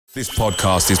This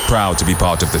podcast is proud to be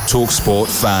part of the TalkSport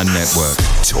Fan Network.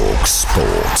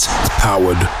 TalkSport.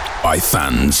 Powered by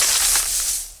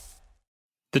fans.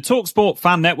 The TalkSport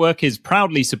Fan Network is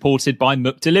proudly supported by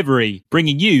McDelivery,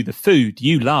 bringing you the food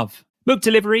you love.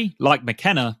 McDelivery, like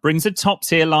McKenna, brings a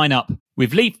top-tier lineup.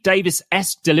 With Leif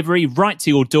Davis-esque delivery right to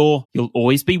your door, you'll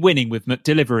always be winning with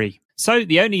McDelivery. So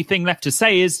the only thing left to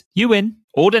say is, you win.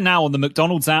 Order now on the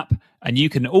McDonald's app, and you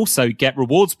can also get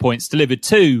rewards points delivered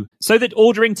too, so that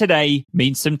ordering today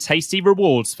means some tasty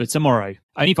rewards for tomorrow.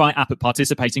 Only via app at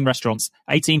participating restaurants.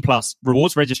 18 plus.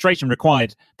 Rewards registration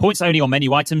required. Points only on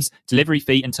menu items. Delivery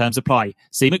fee and terms apply.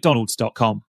 See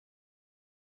mcdonalds.com.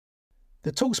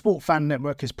 The TalkSport Fan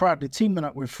Network is proudly teaming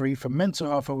up with Free for Mental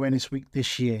Health Awareness Week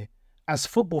this year. As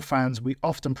football fans, we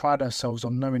often pride ourselves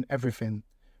on knowing everything,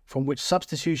 from which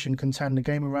substitution can turn the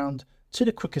game around to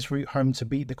the quickest route home to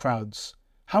beat the crowds.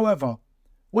 However,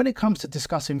 when it comes to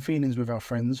discussing feelings with our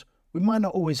friends, we might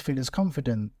not always feel as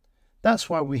confident. That's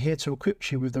why we're here to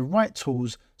equip you with the right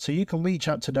tools so you can reach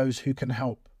out to those who can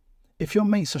help. If your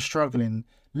mates are struggling,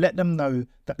 let them know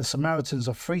that the Samaritans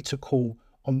are free to call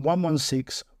on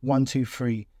 116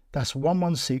 123. That's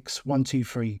 116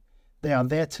 123. They are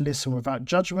there to listen without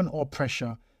judgment or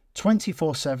pressure,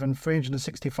 24/7,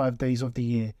 365 days of the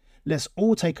year. Let's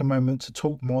all take a moment to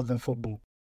talk more than football.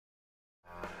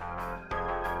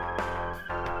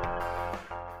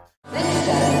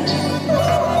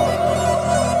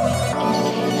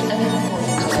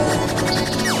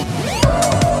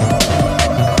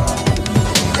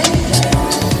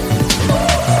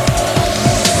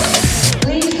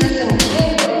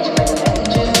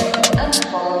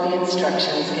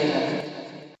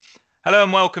 Hello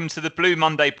and welcome to the Blue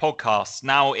Monday podcast,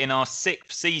 now in our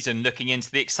 6th season looking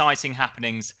into the exciting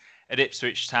happenings at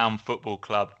Ipswich Town Football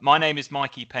Club. My name is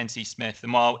Mikey Pensy-Smith,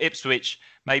 and while Ipswich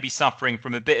may be suffering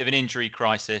from a bit of an injury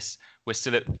crisis, we're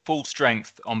still at full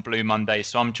strength on Blue Monday.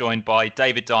 So I'm joined by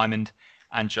David Diamond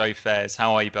and Joe Fairs.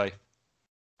 How are you both?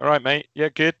 All right, mate. Yeah,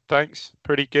 good. Thanks.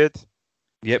 Pretty good.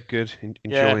 Yep, good.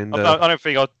 Enjoying the... I don't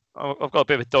think I've got a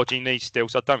bit of a dodgy knee still,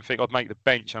 so I don't think I'd make the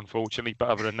bench, unfortunately. But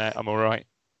other than that, I'm all right.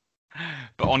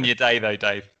 But on your day, though,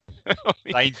 Dave,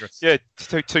 dangerous. Yeah, it's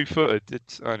two-footed.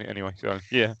 Anyway, so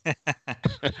yeah.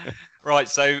 Right,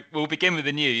 so we'll begin with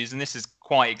the news, and this is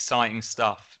quite exciting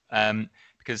stuff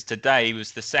because today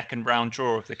was the second round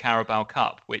draw of the Carabao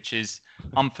Cup, which is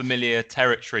unfamiliar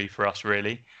territory for us,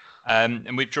 really.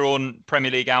 And we've drawn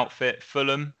Premier League outfit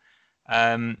Fulham,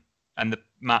 and the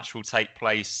match will take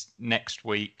place next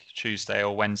week, Tuesday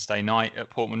or Wednesday night at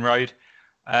Portman Road.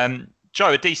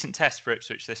 Joe, a decent test for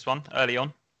Ipswich, this one, early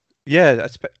on. Yeah,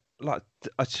 I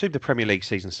assume the Premier League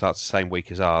season starts the same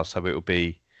week as ours, so it will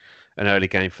be an early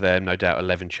game for them. No doubt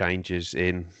 11 changes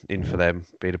in for them,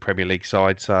 being a Premier League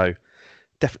side. So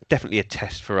definitely a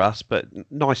test for us, but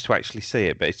nice to actually see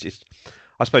it. But it's just,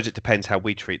 I suppose it depends how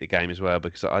we treat the game as well,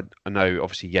 because I know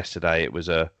obviously yesterday it was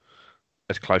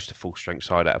as close to full strength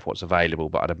side out of what's available,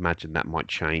 but I'd imagine that might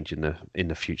change in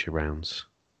the future rounds.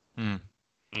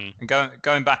 And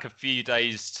going back a few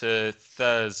days to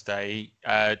Thursday,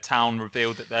 Town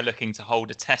revealed that they're looking to hold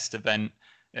a test event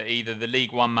at either the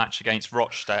League One match against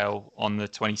Rochdale on the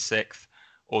 26th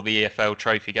or the EFL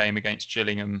Trophy game against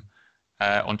Gillingham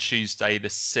on Tuesday the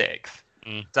 6th.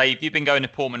 Dave, you've been going to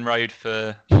Portman Road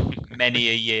for many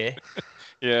a year.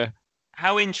 Yeah.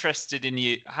 How interested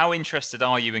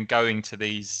are you in going to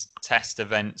these test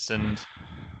events and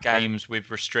games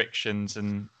with restrictions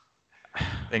and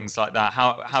things like that?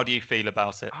 How do you feel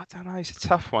about it? I don't know. It's a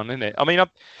tough one, isn't it? I mean, I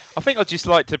think I'd just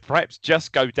like to perhaps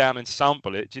just go down and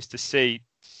sample it just to see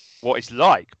what it's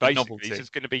like. Basically, it's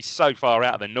going to be so far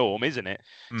out of the norm, isn't it?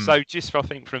 So just I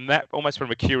think from that, almost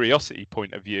from a curiosity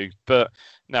point of view. But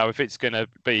no, if it's going to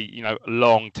be,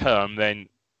 long term, then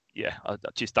yeah, I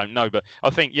just don't know. But I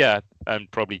think, yeah, and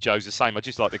probably Joe's the same. I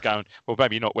just like to go and, well,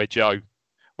 maybe not where Joe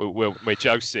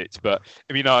sits, but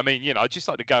if you know what I mean, I'd just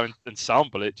like to go and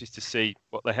sample it just to see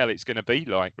what the hell it's going to be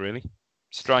like, really.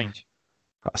 Strange.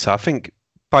 So I think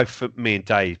both for me and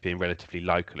Dave being relatively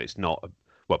local, it's not,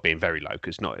 being very local,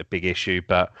 it's not a big issue,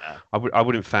 but I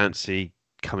wouldn't fancy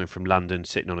coming from London,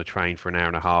 sitting on a train for an hour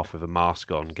and a half with a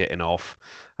mask on, getting off,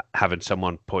 having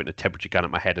someone point a temperature gun at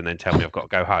my head and then tell me I've got to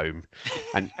go home.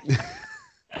 And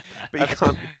but you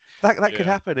can't. That could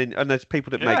happen, and there's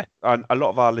people that make a lot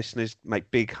of our listeners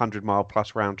make big 100-mile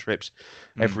plus round trips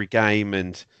every game,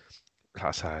 and like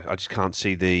I say, I just can't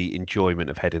see the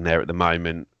enjoyment of heading there at the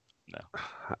moment. No.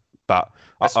 But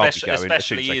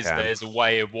especially as there's a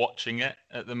way of watching it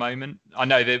at the moment. I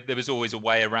know there was always a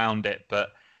way around it,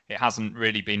 but it hasn't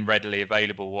really been readily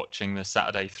available watching the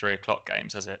Saturday 3:00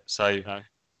 games, has it? So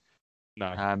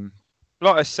no.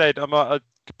 Like I said,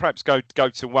 perhaps go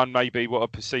to one, maybe what I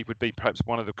perceive would be perhaps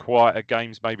one of the quieter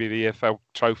games, maybe the EFL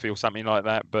Trophy or something like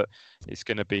that. But it's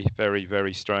going to be very,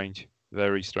 very strange.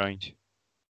 Very strange.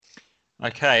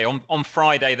 Okay, on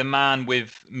Friday, the man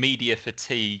with media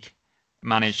fatigue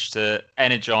managed to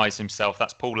energise himself.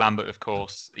 That's Paul Lambert, of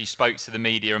course. He spoke to the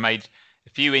media and made a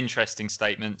few interesting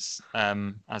statements,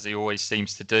 as he always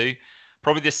seems to do.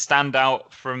 Probably the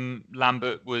standout from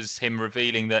Lambert was him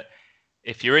revealing that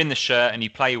if you're in the shirt and you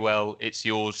play well, it's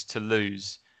yours to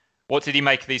lose. What did he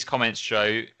make of these comments,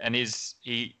 Joe? And is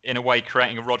he, in a way,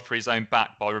 creating a rod for his own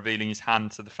back by revealing his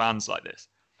hand to the fans like this?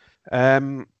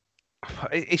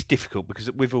 It's difficult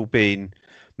because we've all been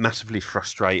massively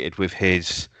frustrated with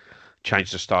his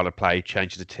change the style of play,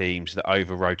 change the teams, the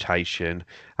over rotation.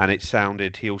 And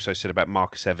he also said about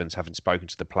Marcus Evans having spoken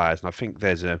to the players. And I think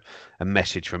there's a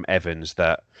message from Evans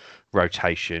that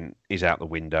rotation is out the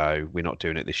window. We're not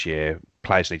doing it this year.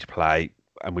 Players need to play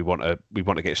and we want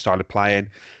to get a style of play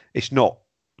in. It's not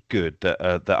good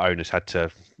that the owners had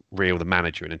to reel the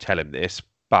manager in and tell him this,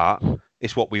 but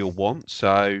it's what we all want.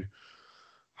 So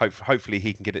hopefully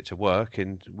he can get it to work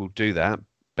and we'll do that.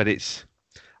 But it's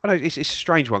a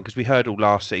strange one because we heard all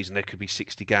last season there could be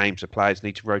 60 games, the players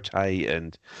need to rotate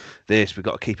and we've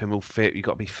got to keep them all fit, you've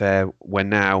got to be fair, when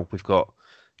now we've got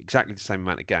exactly the same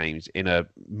amount of games in a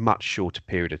much shorter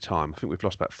period of time. I think we've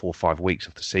lost about 4 or 5 weeks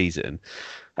of the season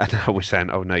and now we're saying,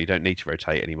 oh no, you don't need to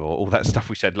rotate anymore. All that stuff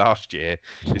we said last year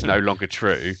is no longer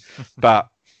true. But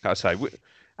like I say,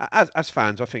 as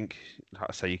fans, I think, like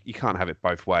I say, you can't have it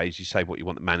both ways. You say what you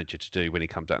want the manager to do when he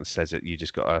comes out and says it. You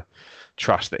just got to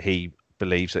trust that he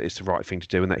believes that it's the right thing to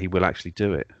do and that he will actually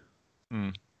do it.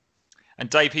 And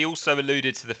Dave, he also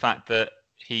alluded to the fact that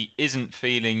he isn't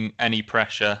feeling any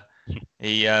pressure.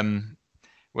 He,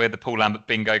 where the Paul Lambert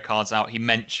bingo card's out, he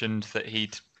mentioned that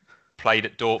he'd played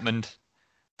at Dortmund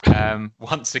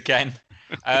once again.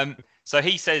 So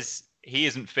he says he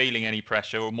isn't feeling any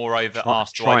pressure, or moreover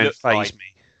asked, do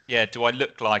I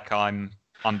look like I'm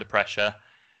under pressure?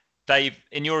 Dave,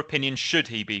 in your opinion, should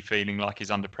he be feeling like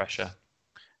he's under pressure?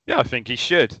 Yeah, I think he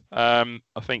should. I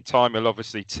think time will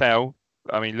obviously tell.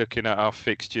 I mean, looking at our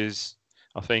fixtures,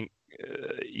 I think,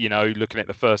 looking at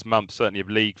the first month, certainly of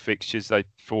league fixtures, they've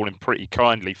fallen pretty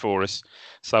kindly for us.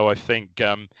 So I think,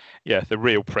 the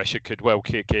real pressure could well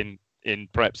kick in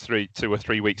perhaps 2 or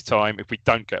 3 weeks' time if we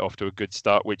don't get off to a good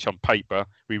start, which on paper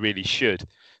we really should.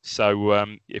 So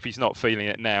if he's not feeling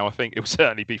it now, I think he'll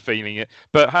certainly be feeling it.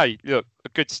 But hey, look, a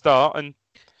good start and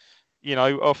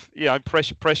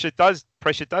pressure does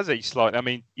eat slightly. I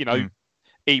mean,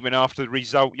 even after the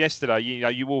result yesterday,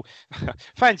 you will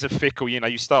fans are fickle.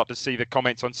 You start to see the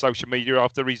comments on social media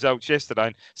after the results yesterday,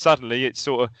 and suddenly it's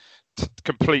sort of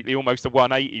completely almost a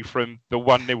 180 from the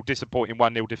 1-0 disappointing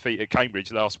 1-0 defeat at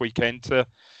Cambridge last weekend to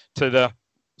the,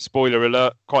 spoiler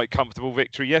alert, quite comfortable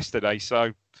victory yesterday.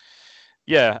 So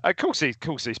yeah, of course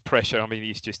it's pressure. I mean,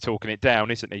 he's just talking it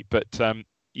down, isn't he? But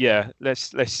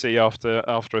let's see after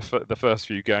the first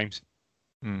few games.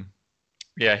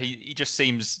 Yeah, he just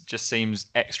seems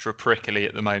extra prickly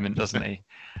at the moment, doesn't he?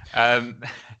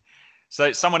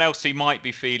 So someone else who might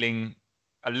be feeling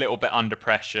a little bit under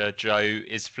pressure, Joe,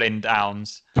 is Flynn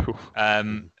Downs,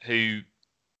 who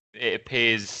it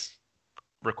appears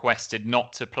requested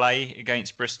not to play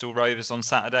against Bristol Rovers on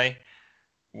Saturday.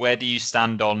 Where do you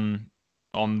stand on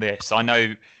this?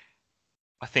 I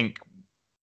think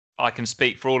I can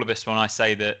speak for all of us when I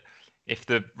say that if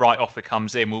the right offer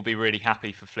comes in, we'll be really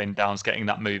happy for Flynn Downs getting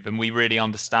that move. And we really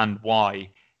understand why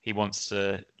he wants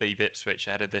to leave Ipswich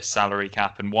ahead of this salary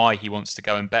cap and why he wants to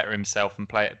go and better himself and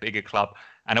play at a bigger club.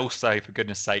 And also, for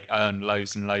goodness sake, earn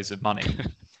loads and loads of money.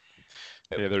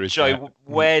 Yeah, there is. Joe,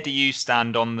 where do you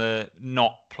stand on the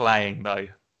not playing, though?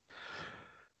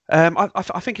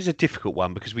 I think it's a difficult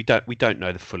one because we don't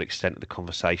know the full extent of the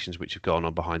conversations which have gone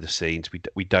on behind the scenes.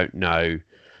 We don't know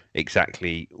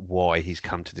exactly why he's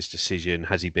come to this decision.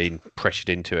 Has he been pressured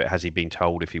into it? Has he been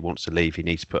told if he wants to leave, he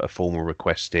needs to put a formal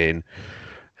request in?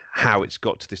 How it's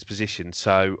got to this position.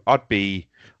 So I'd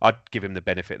give him the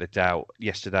benefit of the doubt.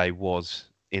 Yesterday was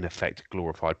in effect a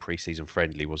glorified pre-season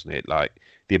friendly, wasn't it? Like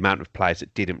the amount of players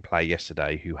that didn't play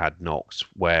yesterday who had knocks,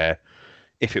 where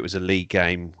if it was a league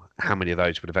game, how many of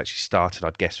those would have actually started?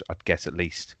 I'd guess at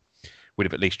least would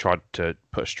have at least tried to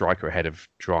put a striker ahead of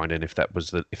Dryden. If that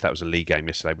was a league game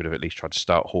yesterday, would have at least tried to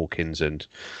start Hawkins and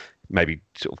maybe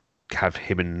sort of have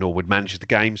him and Norwood manage the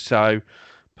game. So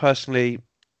personally,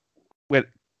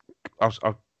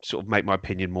 I'll sort of make my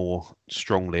opinion more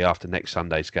strongly after next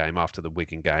Sunday's game, after the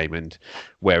Wigan game, and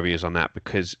where he is on that,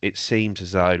 because it seems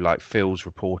as though, like Phil's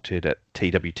reported at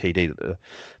TWTD, that the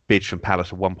bids from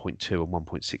Palace are 1.2 and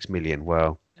 1.6 million.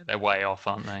 Well, They're way off,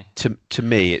 aren't they? To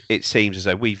me, it seems as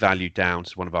though we value Downs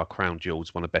as one of our crown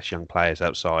jewels, one of the best young players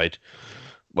outside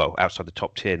the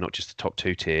top tier, not just the top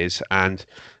 2 tiers, and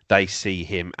they see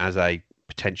him as a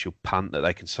potential punt that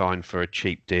they can sign for a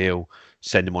cheap deal,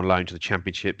 send him on loan to the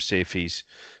Championship, see if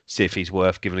he's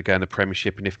worth giving a go in the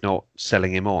Premiership, and if not,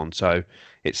 selling him on. So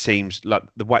it seems like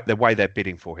the way they're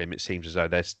bidding for him, it seems as though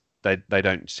they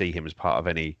don't see him as part of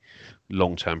any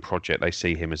long-term project. They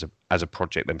see him as a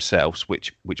project themselves,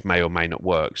 which may or may not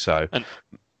work. So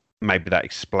maybe that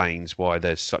explains why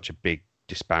there's such a big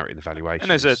disparity in the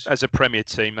valuation. And as a Premier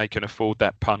team, they can afford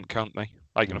that punt, can't they?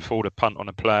 They can afford a punt on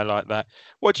a player like that.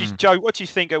 Joe, what do you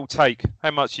think it will take?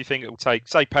 How much do you think it will take?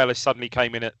 Say Palace suddenly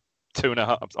came in at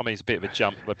 2.5. I mean, it's a bit of a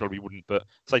jump. They probably wouldn't, but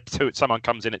say someone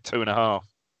comes in at 2.5.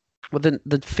 Well,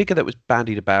 the figure that was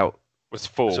bandied about was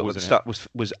 4, wasn't it?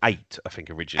 Was 8, I think,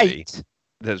 originally. 8?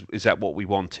 Is that what we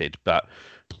wanted? But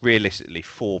realistically,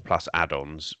 4 plus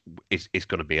add-ons is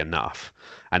going to be enough.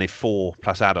 And if 4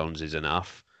 plus add-ons is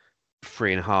enough,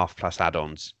 3.5 plus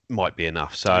add-ons might be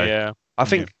enough. So yeah. I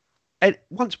think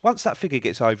once that figure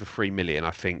gets over 3 million,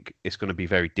 I think it's going to be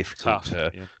very difficult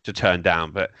to turn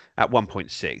down. But at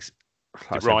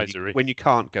 1.6, when you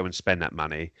can't go and spend that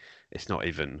money, it's not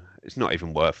even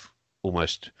worth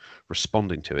almost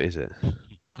responding to it, is it?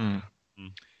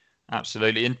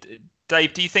 Absolutely. And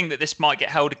Dave, do you think that this might get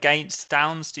held against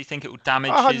Downs? Do you think it will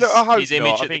damage his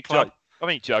image at the club? I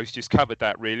think Joe's just covered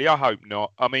that, really. I hope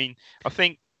not. I mean, I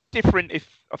think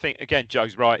again,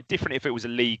 Joe's right. Different if it was a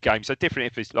league game. So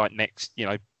different if it's like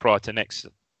prior to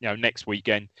next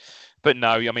weekend. But no,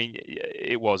 I mean,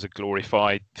 it was a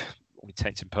glorified, all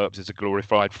intents and purposes, a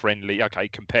glorified friendly. Okay,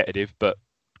 competitive, but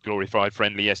glorified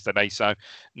friendly yesterday. So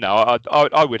no,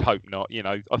 I would hope not.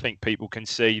 I think people can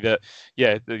see that.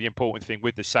 Yeah, the important thing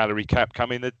with the salary cap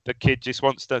coming, the kid just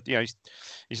wants to.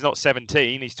 He's not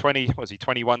 17. He's 20. Was he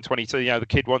 21, 22? The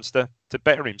kid wants to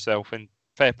better himself, and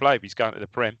fair play if he's going to the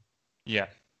Prem. Yeah,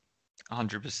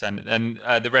 100%.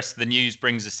 And the rest of the news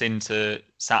brings us into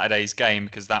Saturday's game,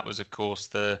 because that was, of course,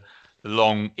 the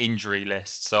long injury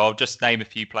list. So I'll just name a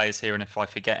few players here, and if I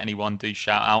forget anyone, do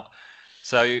shout out.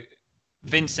 So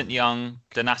Vincent Young,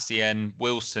 Donacien,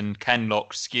 Wilson,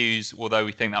 Kenlock, Skewes, although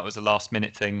we think that was a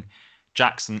last-minute thing,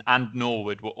 Jackson and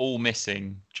Norwood were all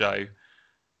missing, Joe.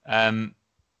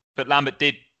 But Lambert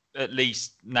did at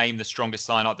least name the strongest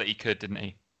lineup that he could, didn't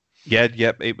he? Yeah.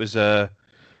 It was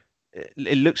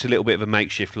it looks a little bit of a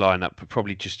makeshift lineup, but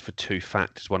probably just for 2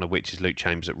 factors. One of which is Luke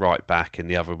Chambers at right back, and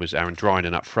the other was Aaron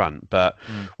Drinan up front. But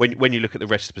when you look at the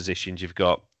rest of the positions, you've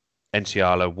got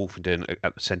Enciala, Wolfenden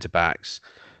at the centre backs,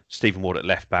 Stephen Ward at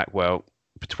left back. Well,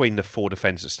 between the 4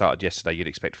 defenders that started yesterday, you'd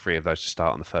expect 3 of those to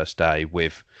start on the first day.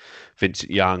 With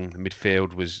Vincent Young, the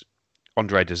midfield was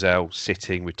Andre Dozzell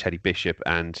sitting with Teddy Bishop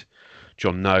and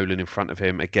John Nolan in front of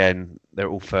him. Again, they're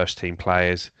all first-team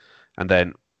players. And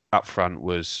then up front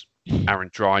was Aaron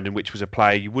Drinan, which was a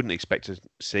player you wouldn't expect to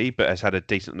see, but has had a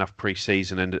decent enough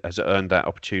pre-season and has earned that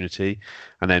opportunity.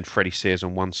 And then Freddie Sears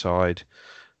on one side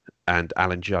and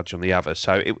Alan Judge on the other.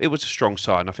 So it was a strong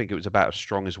side, and I think it was about as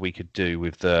strong as we could do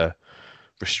with the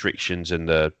restrictions and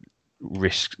the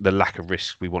lack of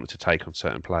risk we wanted to take on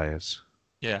certain players.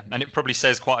 Yeah, and it probably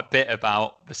says quite a bit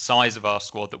about the size of our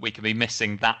squad that we can be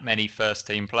missing that many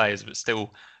first-team players, but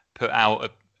still put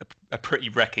out a pretty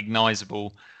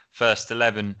recognisable first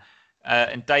 11.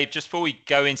 And Dave, just before we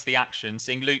go into the action,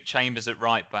 seeing Luke Chambers at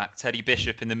right back, Teddy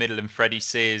Bishop in the middle, and Freddie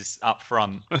Sears up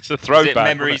front. That's a throwback. Is it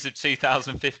memories of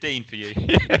 2015 for you?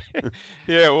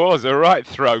 Yeah, it was a right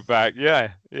throwback.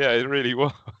 Yeah, it really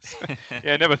was.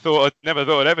 Yeah, never thought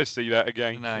I'd ever see that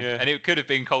again. No. Yeah. And it could have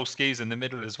been Cole Skewes in the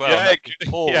middle as well.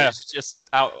 Yeah, It's just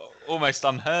almost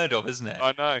unheard of, isn't it?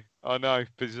 I know.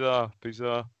 Bizarre.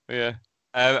 Yeah.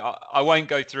 I won't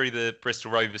go through the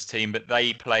Bristol Rovers team, but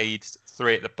they played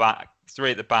 3 at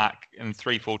the back, and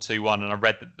 3-4-2-1. And I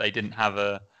read that they didn't have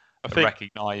a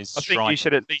recognised striker. I think you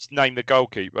should at least name the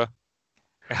goalkeeper.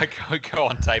 Go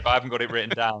on, Dave. I haven't got it written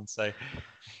down. So,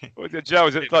 Joe,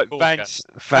 was it like Van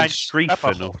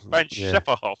Striefen? Van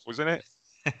Schepperhoff, wasn't it?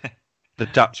 The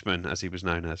Dutchman, as he was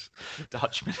known as. The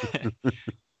Dutchman.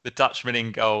 The Dutchman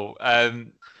in goal.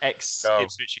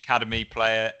 Ex-Ipswich Academy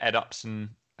player Ed Upson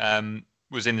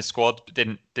was in the squad but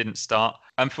didn't start.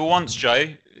 And for once,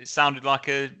 Joe, it sounded like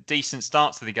a decent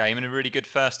start to the game and a really good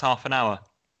first half an hour.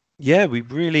 Yeah, we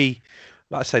really,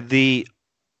 like I say,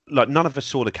 none of us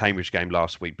saw the Cambridge game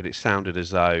last week, but it sounded as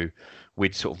though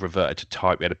we'd sort of reverted to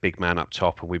type. We had a big man up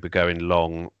top and we were going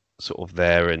long sort of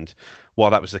there. And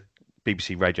while that was the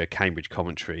BBC Radio Cambridge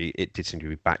commentary, it did seem to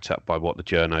be backed up by what the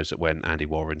journos that went, Andy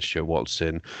Warren, Stuart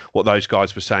Watson, what those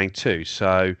guys were saying too.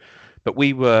 So, but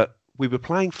we were we were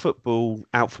playing football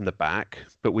out from the back,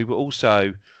 but we were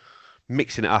also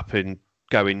mixing it up and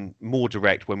going more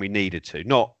direct when we needed to.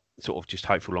 Not sort of just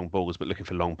hopeful long balls, but looking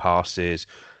for long passes.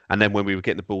 And then when we were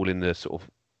getting the ball in the sort of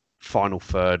final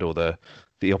third or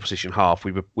the opposition half,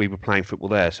 we were playing football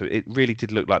there. So it really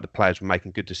did look like the players were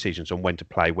making good decisions on when to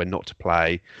play, when not to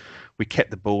play. We kept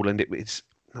the ball, and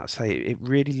it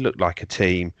really looked like a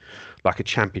team, like a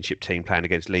championship team playing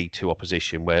against League Two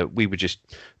opposition, where we were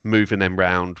just moving them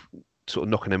round, sort of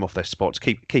knocking them off their spots,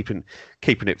 keeping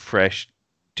it fresh,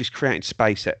 just creating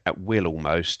space at will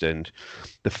almost. And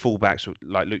the fullbacks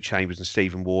like Luke Chambers and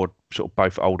Stephen Ward, sort of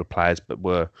both older players, but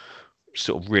were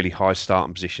sort of really high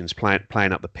starting positions,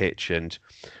 playing up the pitch, and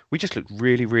we just looked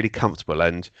really, really comfortable.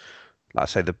 And like I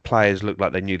say, the players looked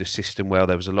like they knew the system well.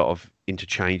 There was a lot of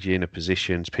interchanging of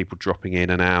positions, people dropping in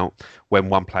and out. When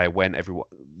one player went,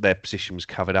 their position was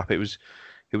covered up. It was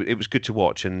good to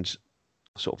watch, and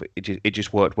sort of it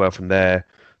just worked well from there.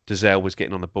 Dozzell was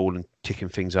getting on the ball and ticking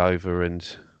things over,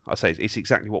 and I say it's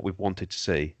exactly what we've wanted to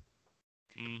see.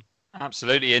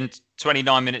 Absolutely. And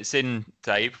 29 minutes in,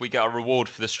 Dave, we get a reward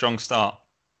for the strong start.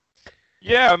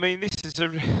 Yeah, I mean, this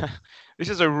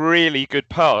is a really good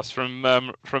pass from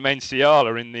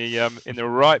Nsiala in the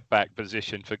right back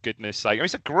position, for goodness sake. I mean,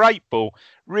 it's a great ball,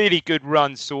 really good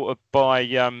run, sort of by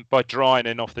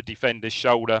Drinan off the defender's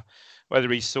shoulder. Whether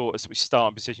he's sort of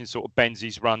starting position, sort of bends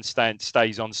his run,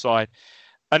 stays on side.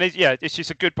 And it's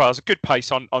just a good pass, a good pace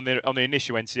on the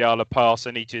initial Nsiala pass,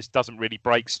 and he just doesn't really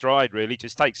break stride. Really,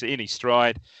 just takes it in his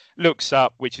stride, looks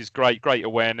up, which is great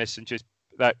awareness, and just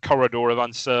that corridor of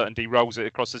uncertainty, rolls it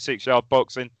across the 6-yard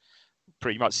box, and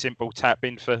pretty much simple tap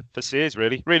in for Sears.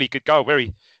 Really good goal,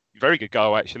 very good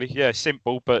goal actually. Yeah,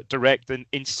 simple but direct and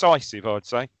incisive. I'd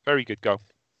say very good goal.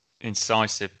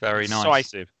 Incisive, very nice.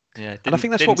 Incisive. Yeah, and I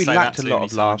think that's what we lacked a lot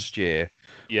of last year,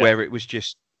 where it was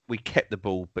just we kept the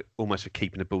ball, but almost for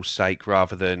keeping the ball's sake,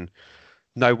 rather than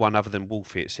no one other than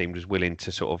Wolfie, it seemed, was willing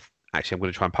to sort of, actually, I'm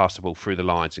going to try and pass the ball through the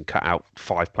lines and cut out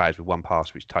 5 players with one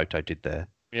pass, which Toto did there.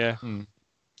 Yeah.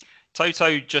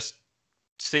 Toto just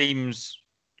seems,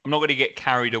 I'm not going to get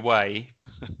carried away,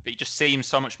 but he just seems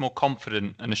so much more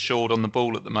confident and assured on the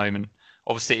ball at the moment.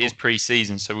 Obviously, it is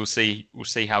pre-season, so we'll see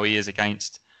how he is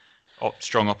against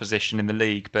strong opposition in the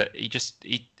league. But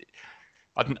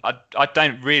I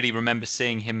don't really remember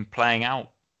seeing him playing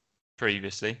out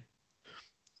previously.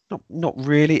 Not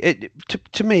really.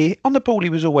 To me, on the ball, he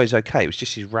was always okay. It was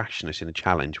just his rashness in a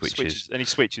challenge, he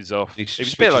switches off. He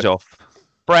switches off.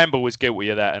 Bramble was guilty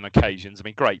of that on occasions. I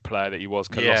mean, great player that he was,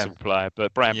 colossal player,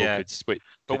 but Bramble could switch.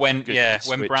 But when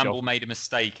Bramble made a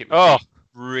mistake, it was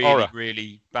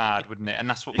really bad, wouldn't it? And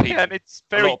that's what a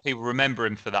lot of people remember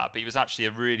him for that. But he was actually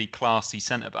a really classy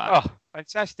centre back. Oh,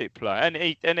 fantastic player, and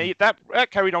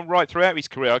that carried on right throughout his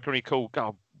career. I can recall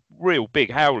real big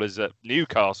howlers at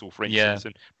Newcastle, for instance,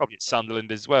 and probably at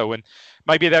Sunderland as well. And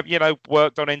maybe they've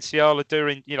worked on Nsiala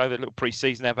during the little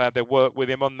pre-season. They've had their work with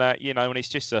him on that, and it's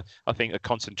just I think a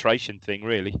concentration thing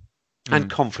really, and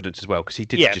confidence as well, because he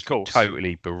did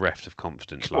totally bereft of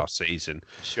confidence last season.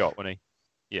 Shot, wasn't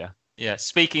he? Yeah.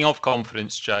 Speaking of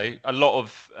confidence, Joe, a lot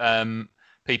of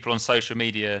people on social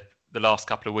media the last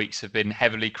couple of weeks have been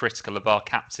heavily critical of our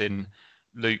captain,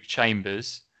 Luke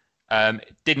Chambers.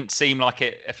 It didn't seem like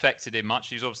it affected him much.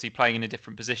 He was obviously playing in a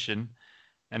different position,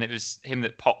 and it was him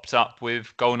that popped up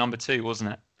with goal number 2,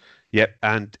 wasn't it? Yep,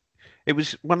 and it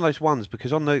was one of those ones,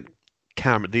 because on the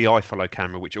camera, the iFollow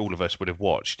camera, which all of us would have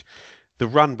watched, the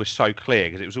run was so clear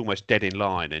because it was almost dead in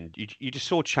line, and you just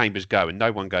saw Chambers go, and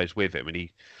no one goes with him, and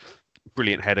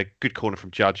brilliant header, good corner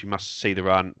from Judge. You must see the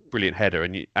run, brilliant header,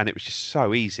 and it was just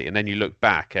so easy. And then you look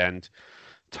back, and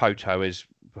Toto has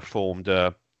performed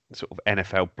a sort of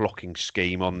NFL blocking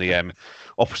scheme on the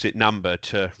opposite number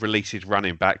to release his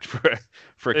running back for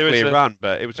a clear run.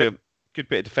 But it was a good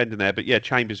bit of defending there. But yeah,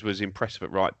 Chambers was impressive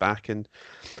at right back,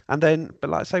 but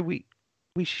like I say, we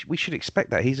should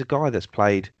expect that. He's a guy that's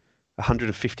played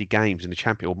 150 games in the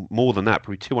Championship, or more than that,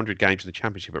 probably 200 games in the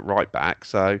Championship at right back.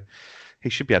 So he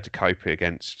should be able to cope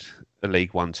against a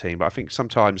League One team. But I think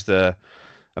sometimes the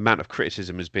amount of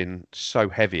criticism has been so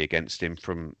heavy against him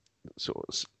from sort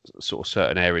of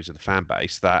certain areas of the fan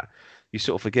base that you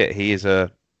sort of forget he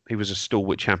was a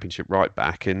stalwart Championship right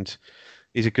back, and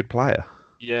he's a good player.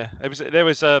 Yeah, there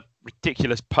was a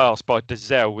ridiculous pass by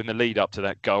Dozzell in the lead up to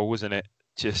that goal, wasn't it?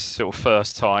 Just sort of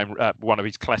first time, one of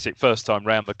his classic first time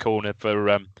round the corner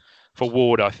for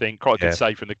Ward, I think. Quite a good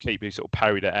save from the keeper, who sort of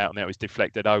parried it out, and that was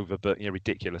deflected over. But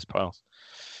ridiculous pass.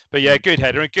 But yeah, good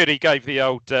header, and good. He gave the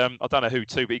old, I don't know who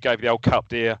to, but he gave the old cup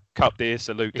deer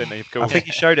salute, didn't he? Of course. I think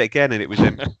he showed it again, and it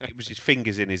was his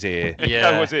fingers in his ear.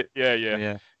 Yeah, was it?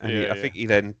 Yeah. And I think he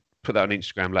then put that on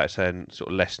Instagram later saying sort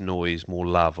of less noise, more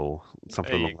love, or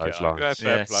something along those lines.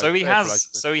 Yeah. So he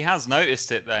has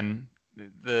noticed it then,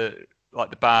 the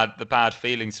bad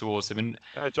feelings towards him. And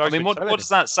I mean, what does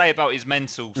that say about his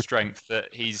mental strength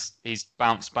that he's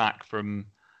bounced back from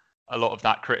a lot of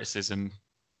that criticism?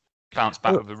 Bounced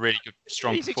back with a really good,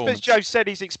 strong performance. Joe said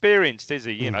he's experienced, is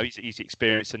he? You know, he's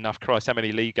experienced enough. Christ, how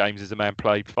many league games has the man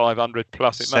played? 500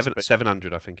 plus.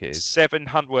 700, I think it is.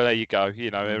 700. Well, there you go.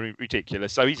 You know,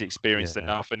 ridiculous. So he's experienced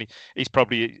enough, and he's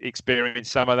probably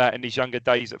experienced some of that in his younger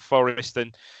days at Forest,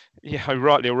 and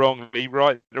rightly or wrongly,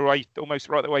 almost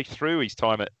right the way through his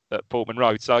time at Portman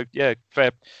Road. So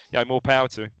fair. More power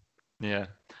to him. Yeah.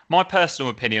 My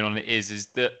personal opinion on it is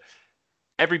that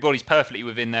everybody's perfectly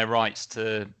within their rights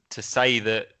to say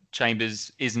that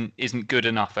Chambers isn't good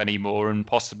enough anymore, and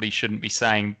possibly shouldn't be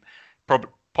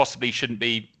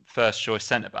first choice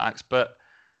centre backs. But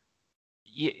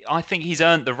I think he's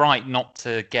earned the right not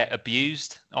to get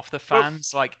abused off the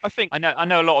fans. Well, I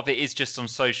know a lot of it is just on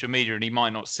social media, and he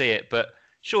might not see it, but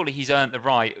surely he's earned the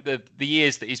right. The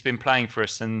years that he's been playing for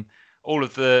us, and all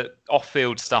of the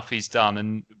off-field stuff he's done,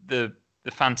 and the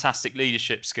fantastic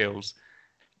leadership skills.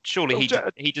 Surely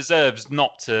he deserves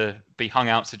not to be hung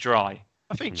out to dry.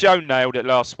 I think Joe nailed it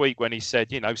last week when he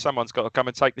said, someone's got to come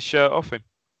and take the shirt off him.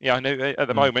 At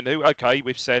the moment, okay,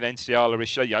 we've said Nsiala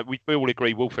is, we all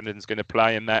agree Wolfenden's going to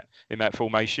play in that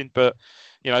formation, but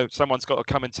someone's got to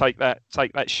come and take that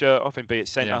shirt off him, be it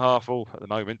centre half or at the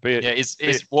moment.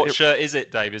 What shirt is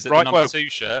it, Dave? Is it the number 2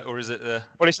 shirt, or is it the?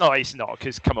 Well, it's not,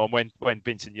 because come on, when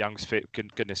Vincent Young's fit,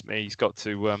 goodness me, he's got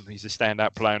to. He's a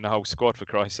standout player in the whole squad, for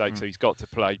Christ's sake, so he's got to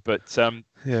play. But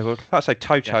well, I'd say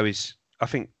Toto is. I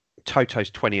think Toto's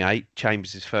 28,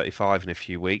 Chambers is 35 in a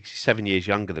few weeks. He's 7 years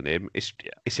younger than him. It's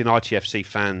in ITFC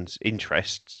fans'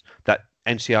 interests that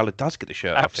Nsiala does get the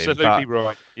shirt off him. Absolutely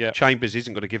right. Yeah. Chambers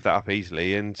isn't going to give that up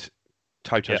easily, and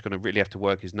Toto's going to really have to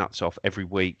work his nuts off every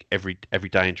week, every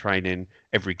day in training,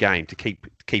 every game to keep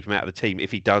him out of the team.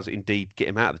 If he does indeed get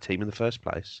him out of the team in the first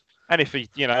place. And if he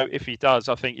does,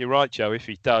 I think you're right, Joe. If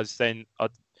he does, then I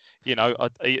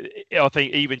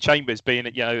think even Chambers, being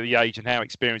at the age and how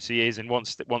experienced he is, and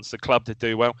wants the club to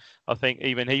do well, I think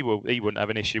even he wouldn't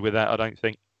have an issue with that. I don't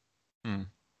think.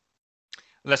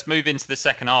 Let's move into the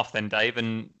second half then, Dave,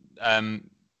 and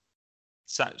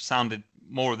sounded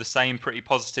more of the same, pretty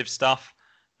positive stuff.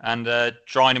 And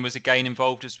Drinan was again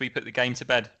involved as we put the game to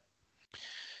bed.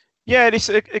 Yeah, this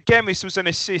was an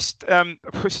assist.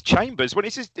 Was Chambers? Well,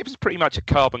 it was pretty much a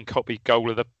carbon copy goal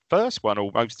of the first one,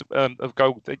 almost of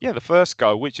goal. Yeah, the first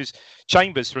goal, which is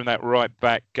Chambers from that right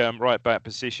back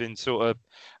position, sort of.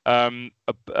 A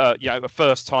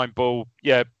first time ball.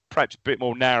 Yeah, perhaps a bit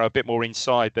more narrow, a bit more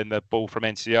inside than the ball from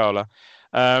Nsiala.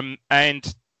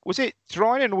 And was it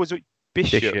Drinan or was it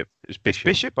Bishop? It was Bishop.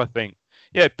 Bishop, I think.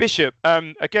 Yeah, Bishop.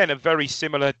 Again, a very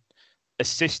similar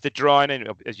assist to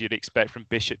Drinan, as you'd expect from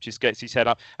Bishop, just gets his head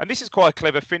up. And this is quite a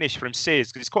clever finish from Sears,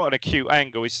 because it's quite an acute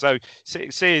angle. So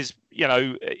Sears,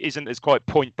 isn't as quite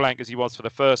point blank as he was for the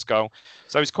first goal.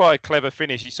 So it's quite a clever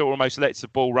finish. He sort of almost lets the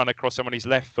ball run across someone's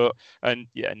left foot, and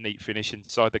neat finish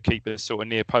inside the keeper, sort of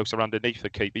near post or underneath the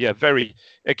keeper. Yeah, very,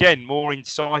 again, more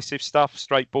incisive stuff,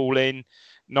 straight ball in,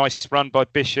 nice run by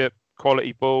Bishop,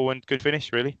 quality ball, and good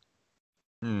finish, really.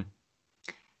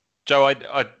 Joe,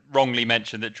 I wrongly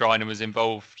mentioned that Drinan was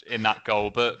involved in that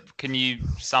goal, but can you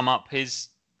sum up his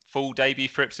full debut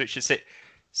for Ipswich? It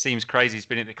seems crazy. He's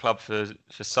been at the club for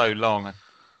so long.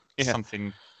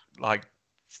 Something like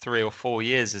 3 or 4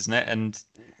 years, isn't it?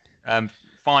 And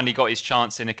finally got his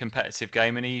chance in a competitive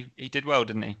game, and he did well,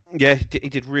 didn't he? Yeah, he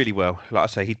did really well. Like I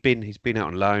say, he's been out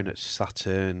on loan at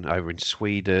Sutton, over in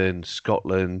Sweden,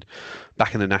 Scotland,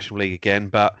 back in the National League again,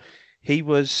 but he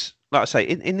was, like I say,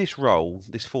 in this role,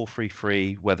 this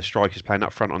 4-3-3, where the strikers playing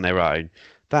up front on their own,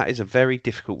 that is a very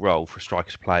difficult role for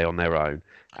strikers to play on their own.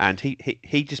 And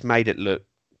he just made it look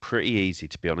pretty easy,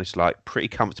 to be honest, like pretty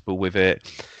comfortable with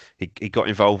it. He got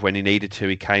involved when he needed to.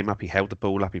 He came up, he held the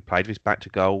ball up, he played with his back to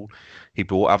goal. He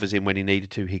brought others in when he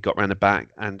needed to. He got round the back.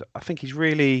 And I think he's should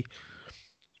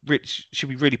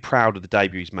be really proud of the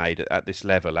debut he's made at this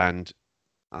level. And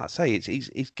I'd say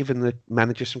he's given the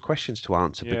manager some questions to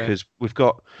answer, because we've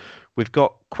got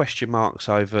question marks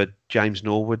over James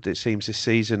Norwood, it seems, this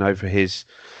season, over his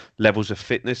levels of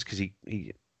fitness, because he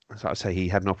as I say, he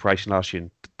had an operation last year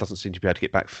and doesn't seem to be able to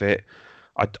get back fit.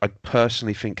 I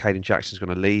personally think Caden Jackson's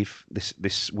going to leave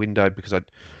this window, because I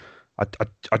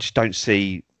just don't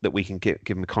see that we can give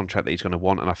him the contract that he's going to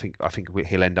want, and I think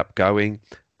he'll end up going.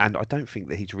 And I don't think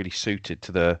that he's really suited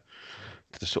to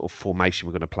the sort of formation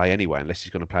we're going to play anyway, unless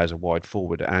he's going to play as a wide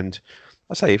forward. And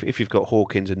I say if you've got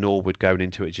Hawkins and Norwood going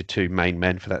into it as your two main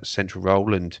men for that central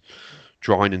role, and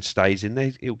Drinan stays in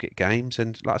there, he'll get games.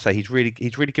 And like I say, he's really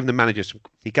given the manager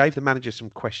he gave the manager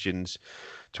some questions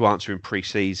to answer in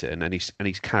pre-season, and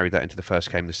he's carried that into the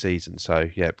first game of the season. So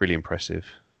yeah, really impressive.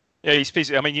 Yeah, he's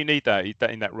physical. I mean, you need that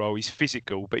in that role. He's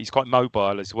physical, but he's quite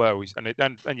mobile as well.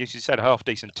 And as you said, a half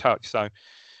decent touch. So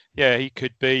yeah, he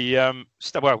could be.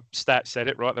 Stats said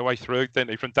it right the way through, didn't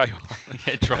he? From day one.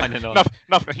 Yeah, trying it on.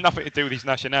 Nothing to do with his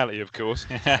nationality, of course.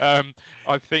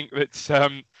 I think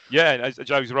that. As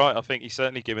Joe's right. I think he's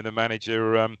certainly given the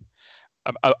manager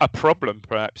a problem,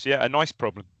 perhaps. Yeah, a nice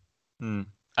problem.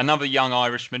 Another young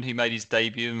Irishman who made his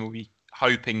debut and will be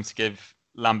hoping to give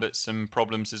Lambert some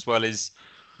problems as well is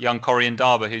young Corey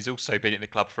Ndaba, who's also been at the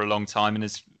club for a long time and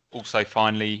has also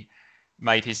finally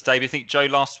made his debut. I think, Joe,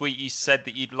 last week you said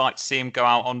that you'd like to see him go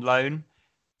out on loan.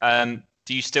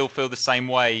 Do you still feel the same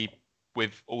way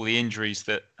with all the injuries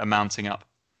that are mounting up?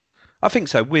 I think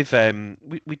so. With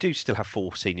we do still have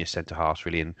 4 senior centre halves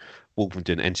really in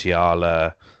Wolverhampton,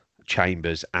 Nsiala,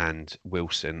 Chambers, and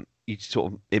Wilson.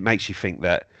 It makes you think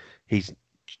that he's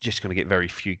just going to get very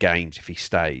few games if he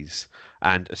stays,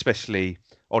 and especially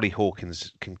Ollie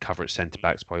Hawkins can cover at centre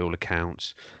backs by all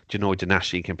accounts. Janoi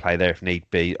Danashi can play there if need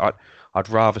be. I'd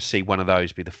rather see one of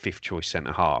those be the 5th choice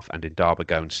centre half and Ndaba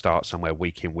go and start somewhere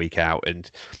week in, week out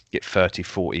and get 30,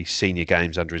 40 senior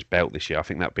games under his belt this year. I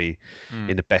think that'd be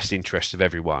in the best interest of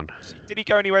everyone. Did he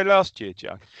go anywhere last year,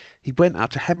 Joe? He went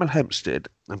out to Hemel Hempstead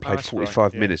and played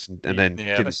 45 minutes and then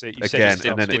didn't again.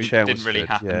 And then at Chelmsford. Didn't really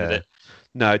happen, did it?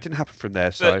 No, it didn't happen from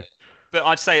there. But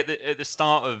I'd say at the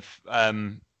start of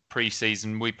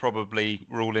pre-season, we probably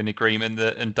were all in agreement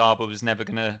that Ndaba was never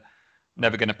gonna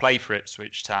play for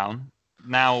Ipswich Town.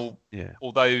 Now,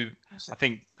 although I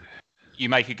think you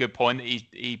make a good point that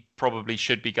he probably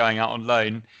should be going out on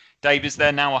loan, Dave, is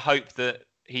there now a hope that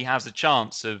he has a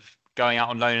chance of going out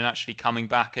on loan and actually coming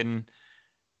back and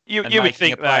you would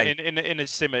think that in a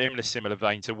similar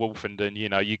vein to Wolfenden, you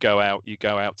go out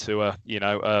to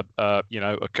I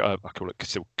call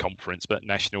it conference, but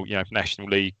national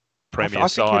league. Premier I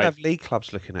side. think you'll have league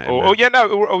clubs looking at it. Or a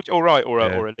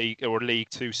League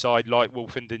Two side like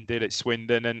Wolfenden did at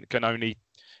Swindon, and can only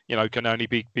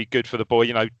be good for the boy.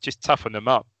 Just toughen them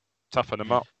up.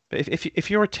 But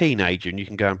if you're a teenager and you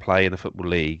can go and play in the Football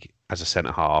League as a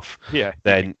centre half,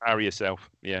 then you carry yourself.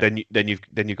 Yeah. Then you've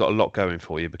got a lot going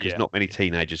for you because not many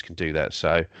teenagers can do that.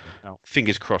 So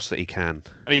fingers crossed that he can.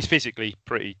 And he's physically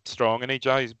pretty strong, and he's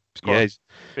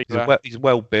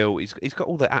well built. He's got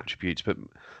all the attributes, but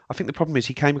I think the problem is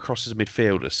he came across as a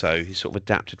midfielder, so he's sort of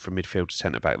adapted from midfield to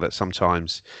centre back. That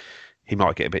sometimes he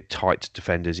might get a bit tight to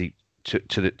defenders,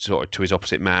 to his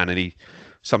opposite man, and he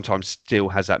sometimes still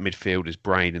has that midfielder's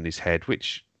brain in his head,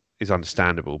 which is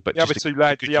understandable. But the other two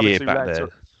lads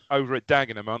over at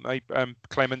Dagenham, aren't they?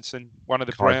 Clements and one of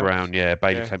the Kai Brown,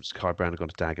 Bailey Clements, Kai Brown have gone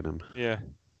to Dagenham. Yeah.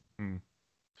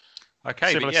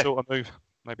 Okay, similar sort of move,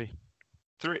 maybe.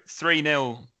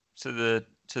 3-0 to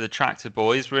the Tractor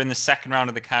Boys. We're in the second round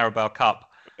of the Carabao Cup,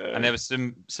 and there were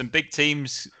some big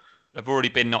teams have already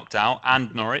been knocked out,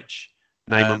 and Norwich.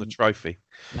 Name on the trophy.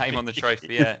 Name on the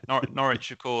trophy, yeah.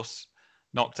 Norwich, of course,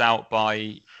 knocked out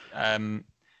by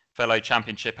fellow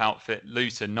Championship outfit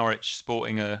Luton. Norwich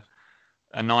sporting a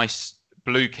nice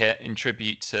blue kit in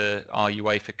tribute to our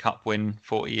UEFA Cup win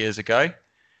 40 years ago.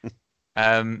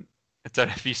 I don't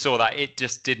know if you saw that. It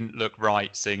just didn't look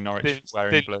right seeing Norwich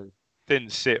wearing blue.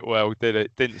 Didn't sit well, did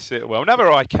it? Didn't sit well.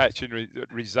 Another eye-catching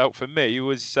result for me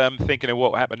was thinking of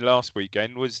what happened last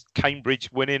weekend was Cambridge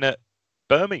winning at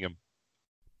Birmingham.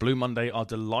 Blue Monday are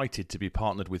delighted to be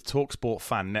partnered with TalkSport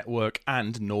Fan Network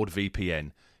and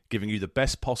NordVPN, giving you the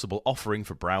best possible offering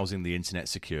for browsing the internet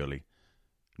securely.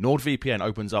 NordVPN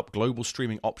opens up global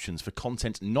streaming options for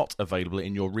content not available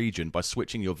in your region by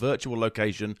switching your virtual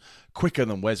location quicker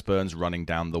than Wes Burns running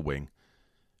down the wing.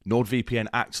 NordVPN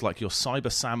acts like your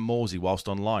cyber Sam Morsey whilst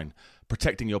online,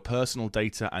 protecting your personal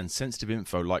data and sensitive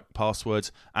info like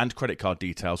passwords and credit card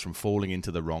details from falling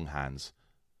into the wrong hands.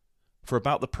 For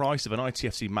about the price of an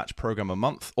ITFC match program a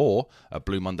month or a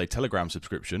Blue Monday Telegram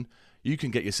subscription, you can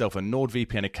get yourself a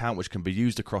NordVPN account which can be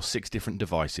used across 6 different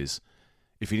devices.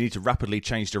 If you need to rapidly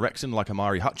change direction like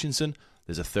Amari Hutchinson,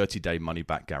 there's a 30-day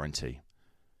money-back guarantee.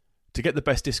 To get the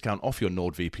best discount off your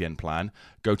NordVPN plan,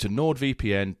 go to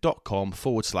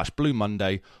nordvpn.com/Blue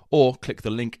Monday or click the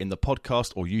link in the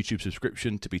podcast or YouTube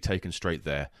subscription to be taken straight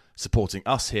there, supporting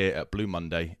us here at Blue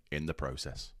Monday in the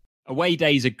process. Away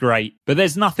days are great, but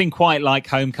there's nothing quite like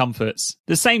home comforts.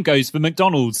 The same goes for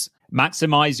McDonald's.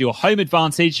 Maximise your home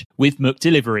advantage with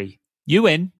McDelivery. You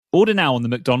in? Order now on the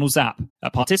McDonald's app.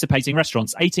 At participating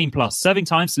restaurants, 18 plus, serving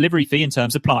times, delivery fee and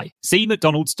terms apply. See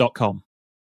mcdonalds.com.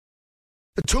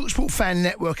 The TalkSport Fan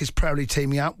Network is proudly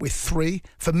teaming up with 3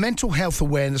 for Mental Health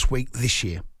Awareness Week this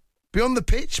year. Beyond the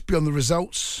pitch, beyond the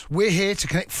results, we're here to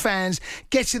connect fans,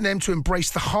 getting them to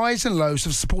embrace the highs and lows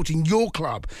of supporting your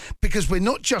club, because we're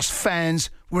not just fans,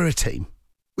 we're a team.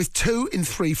 With 2 in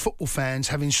 3 football fans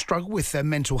having struggled with their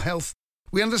mental health,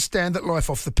 we understand that life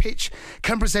off the pitch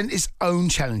can present its own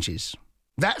challenges.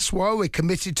 That's why we're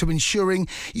committed to ensuring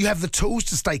you have the tools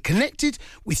to stay connected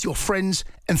with your friends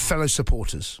and fellow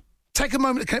supporters. Take a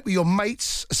moment to connect with your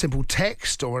mates. A simple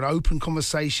text or an open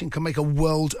conversation can make a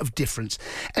world of difference.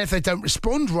 And if they don't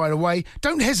respond right away,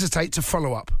 don't hesitate to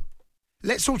follow up.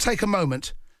 Let's all take a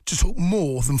moment to talk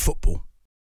more than football.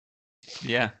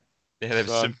 Yeah, there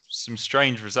was some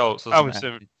strange results, wasn't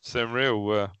there? Some real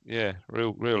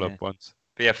odd ones.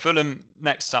 But yeah, Fulham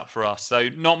next up for us. So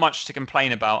not much to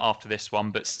complain about after this one,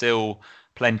 but still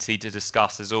plenty to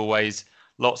discuss as always.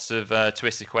 Lots of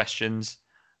twisted questions.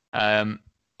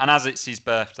 And as it's his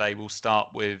birthday, we'll start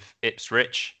with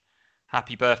Ipswich.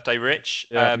 Happy birthday, Rich.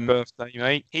 Yeah, happy birthday,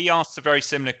 mate. He asked a very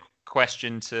similar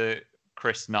question to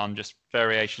Chris Nunn, just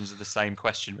variations of the same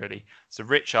question, really. So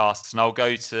Rich asks, and I'll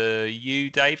go to you,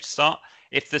 Dave, to start.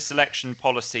 If the selection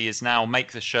policy is now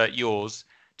make the shirt yours,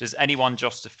 does anyone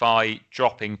justify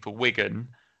dropping for Wigan?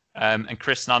 And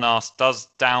Chris Nunn asked, does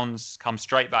Downs come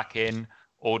straight back in,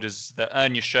 or does the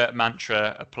earn your shirt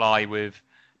mantra apply with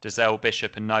Dazelle,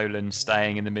 Bishop and Nolan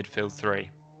staying in the midfield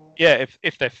 3? Yeah,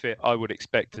 if they're fit, I would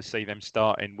expect to see them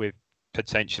starting with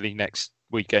potentially next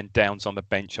weekend Downs on the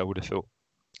bench, I would have thought.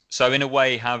 So in a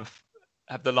way, have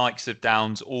the likes of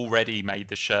Downs already made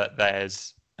the shirt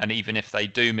theirs? And even if they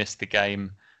do miss the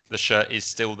game, the shirt is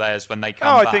still theirs when they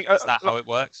come back? Is that how it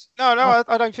works? No,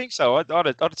 I don't think so.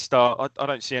 I'd start. I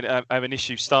don't see have an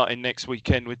issue starting next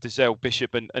weekend with Dazelle,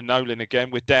 Bishop, and Nolan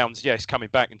again. With Downs, yes, coming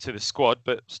back into the squad,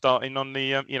 but starting on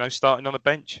the starting on the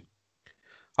bench.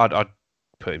 I'd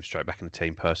put him straight back in the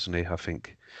team personally. I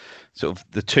think sort of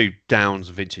the 2 Downs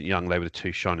and Vincent Young, they were the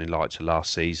 2 shining lights of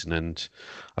last season, and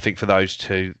I think for those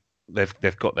 2,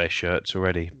 they've got their shirts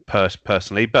already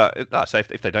personally. But like I say,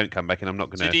 if they don't come back in, I'm not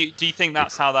going to. So do you think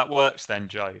that's how that works then,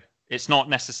 Joe? It's not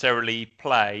necessarily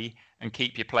play and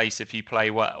keep your place if you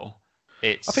play well.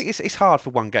 I think it's hard for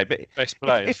one game, but best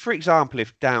players. If, for example,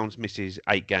 if Downs misses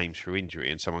 8 games through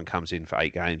injury and someone comes in for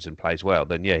 8 games and plays well,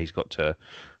 then yeah, he's got to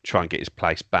try and get his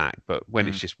place back. But when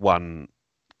it's just one,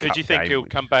 do you think he'll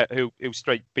come back? He'll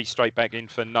be straight back in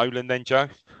for Nolan then, Joe?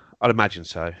 I'd imagine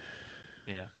so.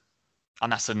 Yeah.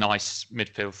 And that's a nice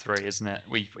midfield 3, isn't it?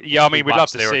 We'd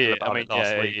love to see it. I mean,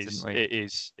 it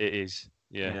is.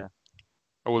 Yeah.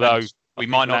 Although we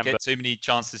might not get too many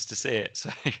chances to see it.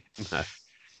 So.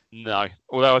 No.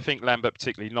 Although I think Lambert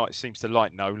particularly seems to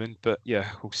like Nolan, but yeah,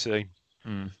 we'll see.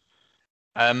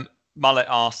 Mullet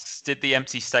asks, did the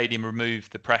empty stadium remove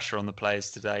the pressure on the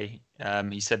players today?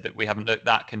 He said that we haven't looked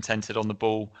that contented on the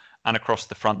ball and across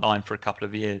the front line for a couple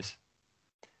of years.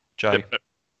 Joe?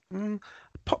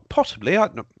 Possibly.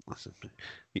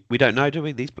 We don't know, do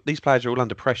we? These players are all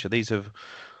under pressure. These are,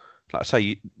 like I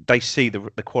say, they see the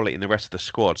quality in the rest of the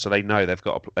squad, so they know they've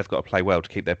got to play well to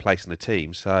keep their place in the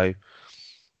team. So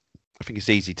I think it's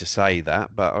easy to say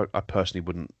that, but I personally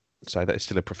wouldn't say that. It's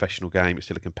still a professional game. It's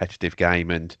still a competitive game,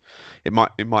 and it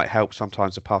might help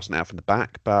sometimes to passing it out from the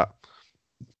back, but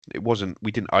it wasn't.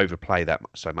 We didn't overplay that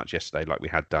so much yesterday, like we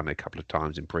had done a couple of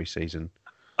times in pre-season.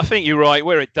 I think you're right.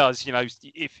 Where it does,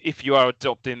 if you are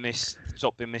adopting this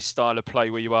style of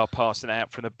play where you are passing it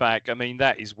out from the back, I mean,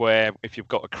 that is where, if you've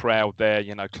got a crowd there,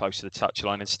 close to the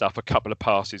touchline and stuff, a couple of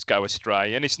passes go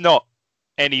astray, and it's not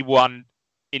any one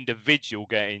individual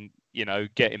getting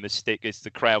the stick. It's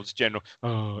the crowd's general,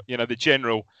 the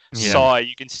general sigh.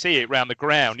 You can see it around the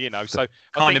ground, So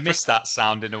kind of miss that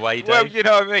sound in a way. Dave. Well, you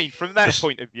know what I mean. From that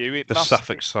point of view, the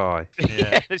Suffolk sigh.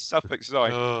 Yeah, the Suffolk sigh.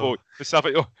 Boy, the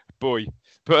Suffolk boy.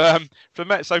 But from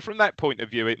that point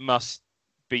of view, it must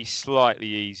be slightly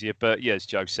easier. But yeah, as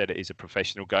Joe said, it is a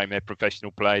professional game. They're professional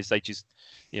players. They just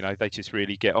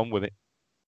really get on with it.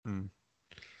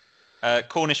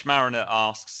 Cornish Mariner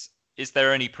asks, is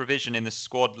there any provision in the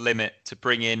squad limit to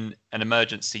bring in an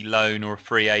emergency loan or a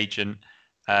free agent?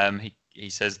 He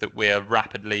says that we're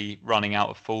rapidly running out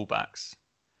of fullbacks.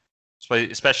 So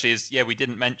especially as we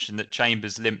didn't mention that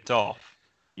Chambers limped off.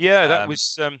 Yeah, that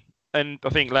was. And I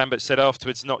think Lambert said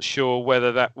afterwards, not sure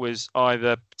whether that was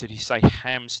either, did he say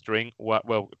hamstring?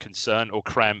 Well, concern, or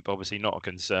cramp, obviously not a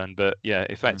concern. But yeah,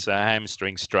 if that's a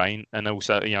hamstring strain, and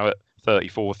also, at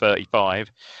 34,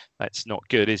 35, that's not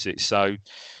good, is it? So,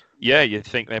 yeah, you'd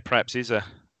think there perhaps is a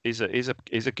is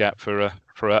a gap for a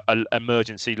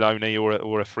emergency loanee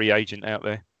or a free agent out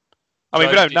there. I mean,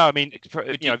 we don't know. I mean,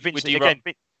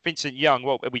 Vincent Young.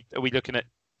 What are we looking at,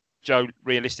 Joe?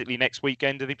 Realistically, next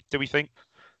weekend, do we think?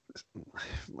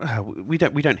 We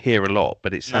don't hear a lot,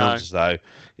 but it sounds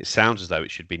as though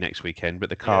it should be next weekend. But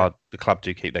the club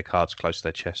do keep their cards close to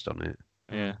their chest on it.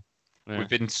 Yeah. We've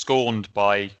been scorned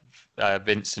by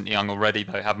Vincent Young already,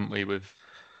 though, haven't we? With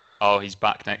he's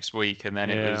back next week, and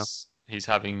then he's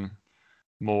having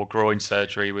more groin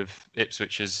surgery with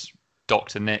Ipswich's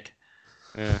Dr. Nick.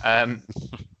 Yeah.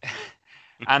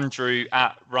 Andrew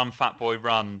at Run Fat Boy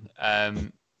Run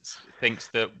thinks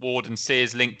that Ward and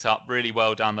Sears linked up really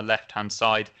well down the left-hand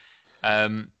side.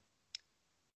 I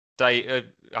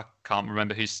can't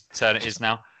remember whose turn it is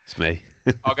now. It's me.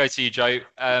 I'll go to you, Joe.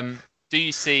 Do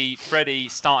you see Freddie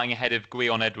starting ahead of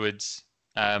Gwion Edwards?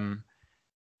 And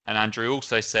Andrew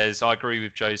also says, I agree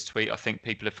with Joe's tweet. I think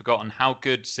people have forgotten how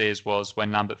good Sears was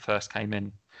when Lambert first came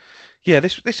in. Yeah,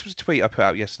 this was a tweet I put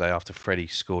out yesterday after Freddie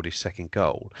scored his second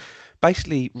goal.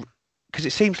 Basically, because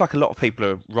it seems like a lot of people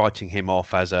are writing him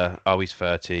off as he's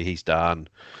 30, he's done.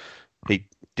 He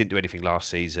didn't do anything last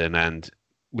season, and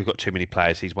we've got too many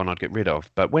players. He's one I'd get rid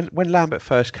of. But when Lambert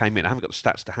first came in, I haven't got the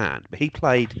stats to hand, but he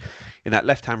played in that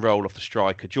left-hand role off the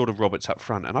striker, Jordan Roberts up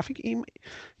front, and I think he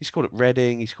scored at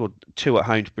Reading. He scored 2 at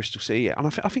home to Bristol City, and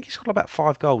I think he scored about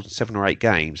 5 goals in 7 or 8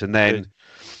 games. And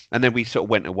then we sort of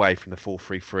went away from the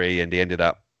 4-3-3, and he ended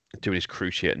up doing his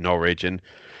cruciate at Norwich.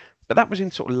 But that was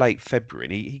in sort of late February,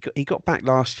 and he got back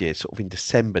last year, sort of in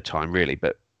December time, really.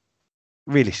 But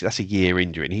really, that's a year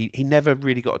injury, and he never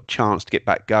really got a chance to get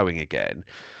back going again.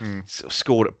 Sort of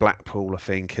scored at Blackpool, I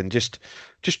think, and just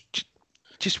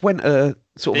went a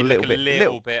sort of a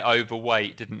little bit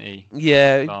overweight, didn't he?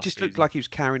 Yeah, it just looked like he was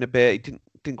carrying a bit. He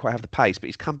didn't quite have the pace, but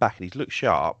he's come back and he's looked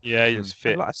sharp. Yeah, he's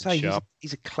fit. And like I say,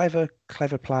 he's a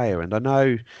clever player, and I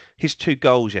know his 2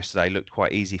 goals yesterday looked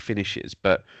quite easy finishes,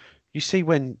 but you see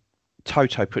when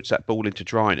Toto puts that ball into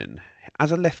Drinan,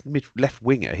 as a left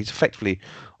winger, he's effectively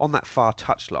on that far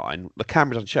touchline. The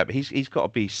camera doesn't show it, but he's got to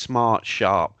be smart,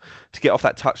 sharp to get off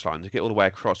that touchline, to get all the way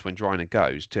across when Drinan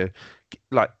goes.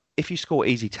 If you score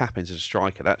easy tap-ins as a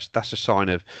striker, that's a sign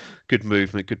of good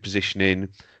movement, good positioning,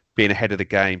 being ahead of the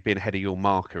game, being ahead of your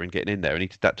marker and getting in there. And he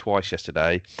did that twice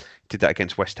yesterday. Did that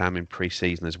against West Ham in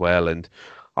pre-season as well. And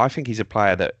I think he's a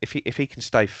player that if he can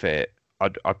stay fit,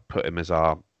 I'd put him as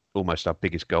almost our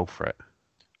biggest goal threat.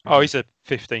 Oh, he's a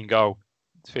 15 goals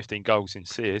in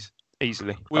Sears,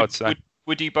 easily, I'd say.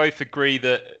 Would you both agree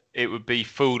that it would be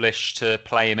foolish to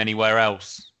play him anywhere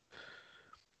else?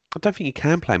 I don't think you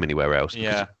can play him anywhere else.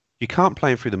 Yeah. You can't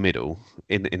play him through the middle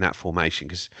in that formation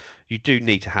because you do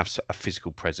need to have a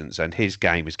physical presence, and his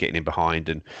game is getting in behind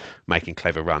and making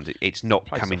clever runs. It's not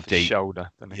coming deep. His shoulder.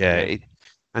 Yeah,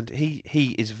 and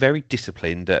he is very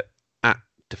disciplined at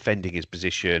defending his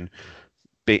position.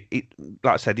 But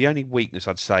like I said, the only weakness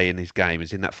I'd say in his game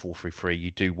is in that 4-3-3.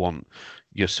 You do want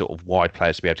your sort of wide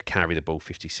players to be able to carry the ball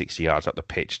 50, 60 yards up the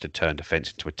pitch to turn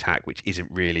defence into attack, which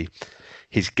isn't really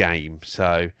his game.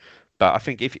 So, but I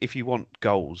think if you want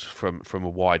goals from a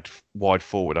wide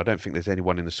forward, I don't think there's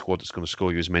anyone in the squad that's going to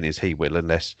score you as many as he will,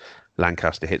 unless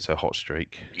Lancaster hits a hot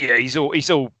streak. Yeah, he's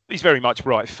very much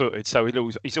right-footed, so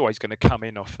he's always going to come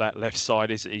in off that left side.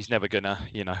 He's never going to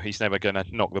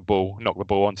knock the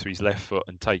ball onto his left foot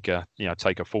and take a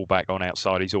fullback on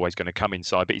outside. He's always going to come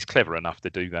inside, but he's clever enough to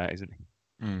do that, isn't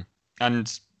he?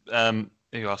 And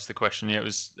who asked the question? It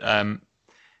was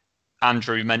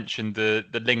Andrew mentioned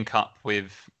the link up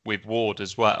with Ward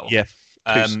as well. Yeah.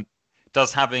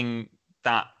 Does having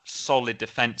that solid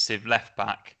defensive left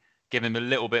back give him a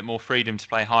little bit more freedom to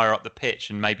play higher up the pitch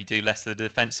and maybe do less of the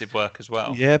defensive work as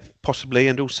well? Yeah, possibly.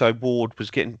 And also Ward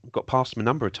got past him a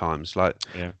number of times.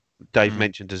 Dave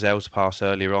mentioned Dazell's pass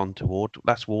earlier on to Ward.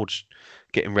 That's Ward's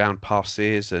getting round past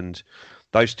Sears, and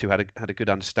those two had a good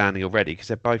understanding already because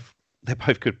they're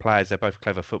both good players. They're both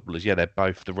clever footballers. Yeah, they're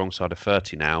both the wrong side of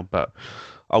 30 now, but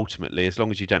ultimately, as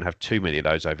long as you don't have too many of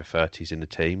those over 30s in the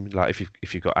team, like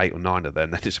if you've got 8 or 9 of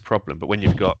them, that is a problem. But when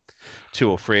you've got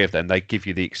 2 or 3 of them, they give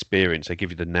you the experience, they give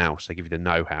you the nous, they give you the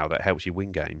know-how that helps you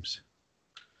win games.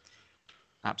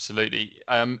 Absolutely.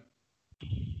 The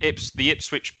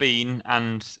Ipswich Bean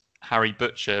and Harry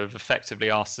Butcher have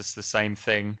effectively asked us the same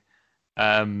thing.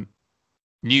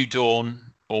 New dawn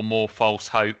or more false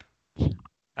hope?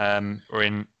 Or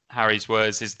in Harry's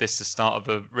words, is this the start of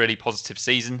a really positive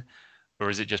season, or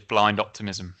is it just blind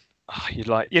optimism? You'd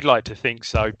like to think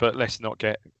so, but let's not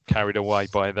get carried away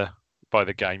by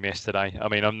the game yesterday. I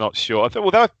mean, I'm not sure.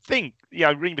 I think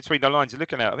reading between the lines,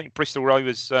 looking at, I think Bristol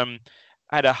Rovers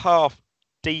had a half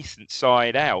decent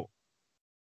side out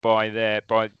by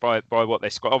what they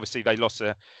squad. Obviously, they lost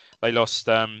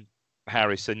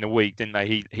Harris in the week, didn't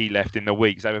they? He left in the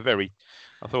week. So they were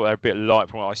I thought they were a bit light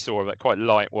from what I saw of that, quite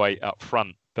lightweight up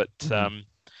front. But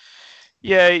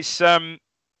it's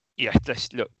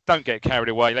look, don't get carried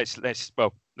away. Let's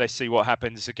see what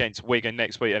happens against Wigan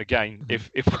next week. And again,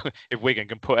 if Wigan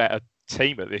can put out a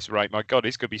team at this rate, my God,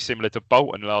 this could be similar to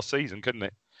Bolton last season, couldn't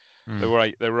it? There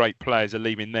were 8 players are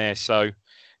leaving there, so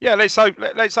yeah, let's hope.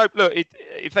 Look,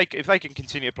 if they can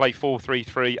continue to play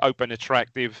 4-3-3, open,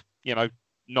 attractive,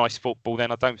 nice football,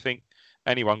 then I don't think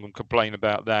anyone can complain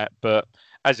about that. But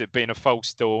has it been a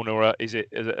false dawn, or is it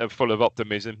full of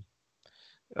optimism?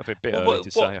 I think a bit early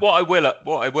to say. What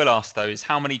I will ask though is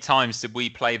how many times did we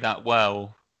play that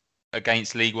well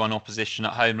against League One opposition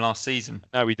at home last season?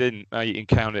 No, we didn't. No, you can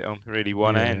count it on really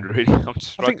one hand. Really, I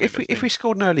think if we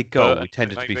scored an early goal, we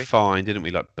tended to be fine, didn't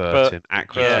we? Like Burton,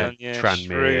 Accrington,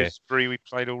 Tranmere. Shrewsbury, we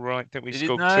played all right. Didn't we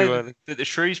score too early? The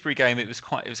Shrewsbury game, it was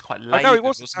quite late. No, it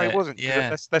wasn't. No, it wasn't. Yeah,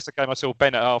 that's the game I saw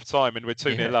Ben at half time, and we're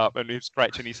 2-0 up, and he was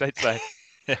scratching his head saying,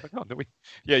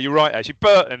 "Yeah, you're right. Actually,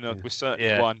 Burton was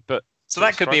certainly one, but." So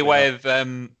that could be a way of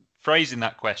phrasing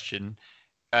that question.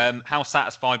 How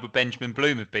satisfied would Benjamin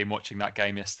Bloom have been watching that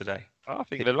game yesterday? I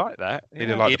think they'd like that. He'd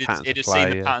have liked the patterns of play. He'd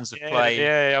have seen the patterns of play.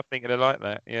 Yeah, I think they'd like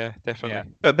that. Yeah,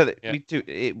 definitely. Yeah. But we do.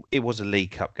 It was a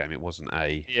League Cup game. It wasn't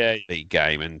a league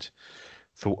game, and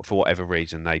for whatever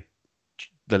reason,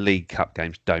 the League Cup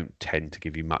games don't tend to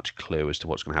give you much clue as to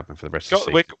what's going to happen for the rest of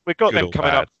the season. We've got them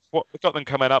coming up. We've got them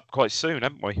coming up quite soon,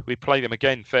 haven't we? We play them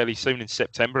again fairly soon in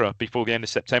September, before the end of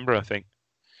September, I think.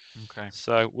 Okay.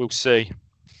 So we'll see.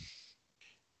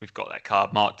 We've got that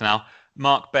card marked now.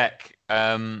 Mark Beck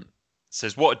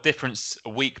says, "What a difference a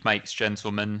week makes,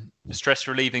 gentlemen. A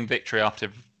stress-relieving victory after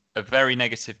a very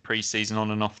negative pre-season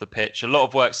on and off the pitch. A lot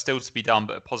of work still to be done,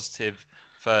 but a positive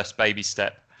first baby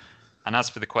step." And as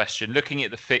for the question, looking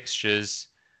at the fixtures,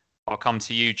 I'll come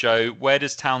to you, Joe. Where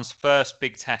does Town's first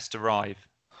big test arrive?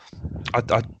 I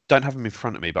don't have them in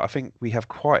front of me, but I think we have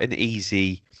quite an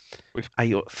easy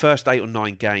first 8 or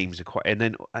 9 games are quite, and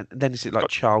then is it like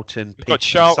Charlton? We've got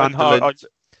Charlton home.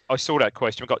 I saw that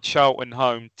question. We've got Charlton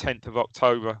home 10th of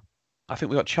October. I think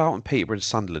we've got Charlton, Peterborough, and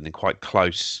Sunderland in quite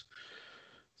close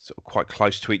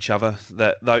to each other.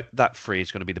 That 3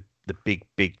 is going to be the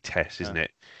big test, isn't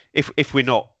it? If we're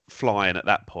not flying at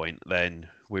that point, then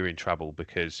we're in trouble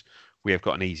because we have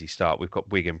got an easy start. We've got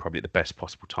Wigan probably at the best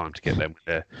possible time to get them.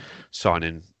 They're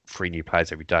signing 3 new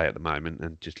players every day at the moment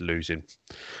and just losing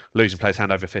players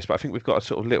hand over fist. But I think we've got a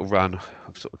sort of little run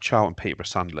of sort of Charlton, Peterborough,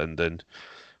 Sunderland, and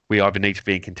we either need to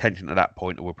be in contention at that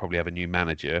point, or we'll probably have a new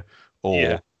manager,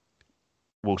 or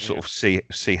we'll sort of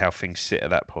see how things sit at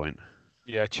that point.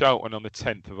 Yeah, Charlton on the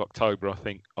 10th of October, I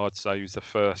think I'd say was the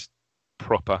first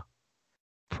proper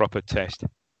test.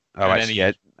 Oh,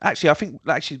 actually, I think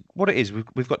what it is,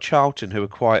 we've got Charlton, who are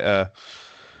quite a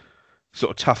sort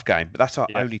of tough game, but that's our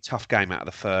only tough game out of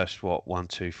the first 1,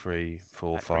 2, 3,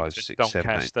 4, 5, 6, 7, 8.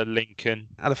 Doncaster, Lincoln.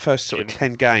 Out of the first sort of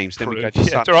 10 games, then we go to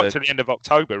Sunderland. They're up to the end of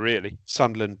October, really.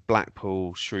 Sunderland,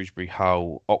 Blackpool, Shrewsbury,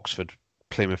 Hull, Oxford,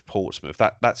 Plymouth, Portsmouth.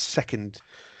 That second,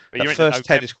 that first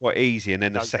 10 is quite easy, and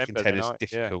then the second 10 is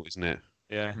difficult, isn't it?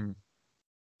 Yeah.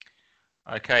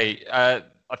 Okay.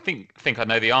 I think I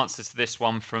know the answer to this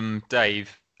one from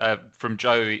Dave, from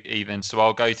Joe even. So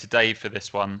I'll go to Dave for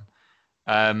this one.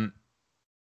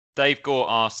 Dave Gore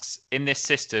asks, in this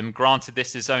system, granted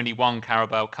this is only one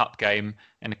Carabao Cup game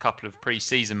and a couple of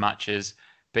pre-season matches,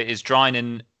 but is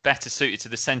Drinan better suited to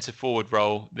the centre-forward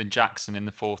role than Jackson in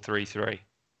the 4-3-3? I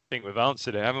think we've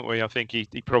answered it, haven't we? I think he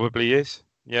probably is.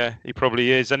 Yeah, he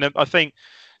probably is. And I think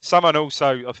someone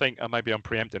also, maybe I'm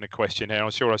preempting a question here.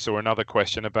 I'm sure I saw another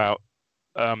question about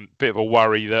bit of a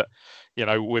worry that,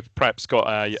 we've perhaps got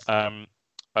a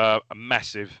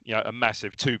massive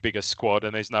too big a squad,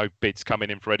 and there's no bids coming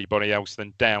in for anybody else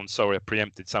than Down. Sorry, I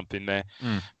preempted something there.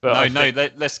 But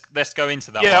let's go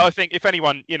into that. Yeah, one. I think if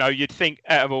anyone, you'd think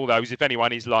out of all those, if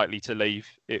anyone is likely to leave,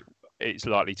 it's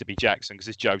likely to be Jackson, because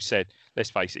as Joe said, let's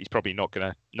face it, he's probably not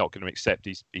gonna accept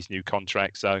his new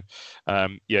contract. So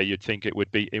you'd think it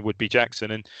would be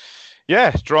Jackson. And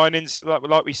yeah, Drinan's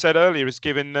like we said earlier, has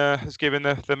given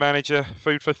the manager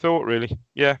food for thought, really.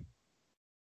 Yeah.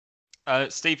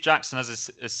 Steve Jackson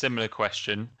has a similar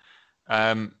question.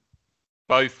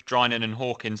 Both Drinan and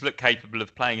Hawkins look capable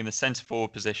of playing in the centre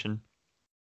forward position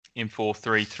in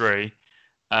 4-3-3.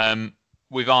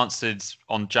 We've answered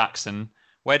on Jackson.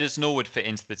 Where does Norwood fit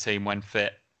into the team when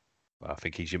fit? Well, I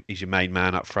think he's your main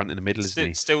man up front in the middle, isn't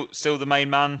he? Still the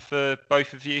main man for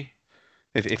both of you.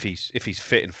 If he's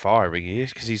fit and firing, he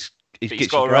is, because he's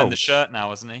got to earn the shirt now,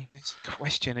 hasn't he? It's a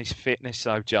question his fitness,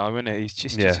 though, Joe, isn't it? He's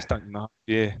just don't know.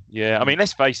 Yeah. I mean,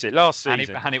 let's face it. Last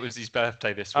season, and it was his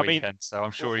birthday this weekend, so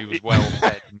I'm sure he was well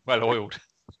fed and well oiled.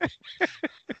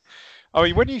 I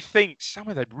mean, when you think some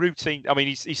of the routine, I mean,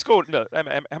 he scored. Look,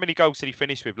 how many goals did he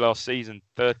finish with last season?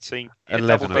 13, 11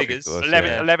 double figures.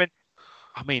 11.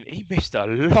 I mean, he missed a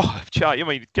lot of change. I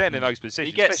mean, getting in those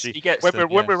positions. He gets when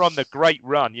we're on the great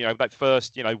run, that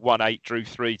first, 1-8, drew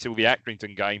 3 till the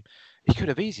Accrington game, he could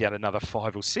have easily had another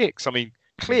 5 or 6. I mean,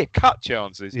 clear cut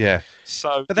chances. Yeah.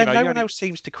 So, but then no one else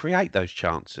seems to create those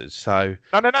chances. So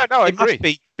no. I it agree. Must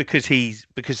be because he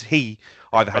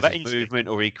either has his movement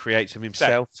or he creates them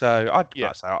himself. So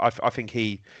I think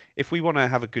if we want to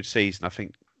have a good season, I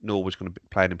think Norwood's going to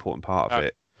play an important part of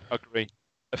it. I agree.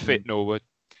 A fit Norwood.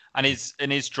 And is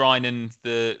Drinan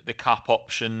the cap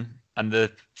option and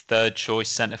the third choice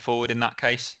centre forward in that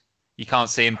case? You can't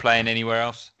see him playing anywhere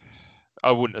else?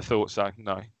 I wouldn't have thought so,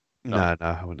 no. No,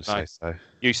 I wouldn't say so.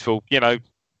 Useful,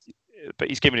 but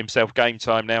he's giving himself game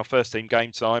time now, first team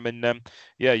game time, and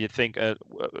you'd think a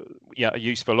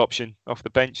useful option off the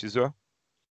bench as well.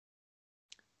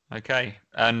 Okay,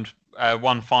 and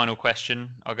one final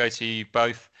question. I'll go to you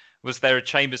both. Was there a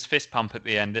Chambers fist pump at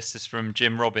the end? This is from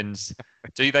Jim Robbins.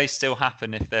 Do they still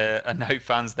happen if there are no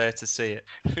fans there to see it?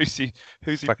 Who's he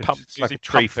pumped? It's like a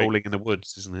tree falling in the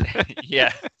woods, isn't it?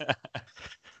 Yeah.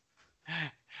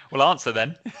 Well, answer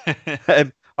then.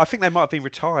 I think they might have been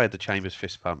retired, the Chambers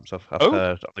fist pumps. I've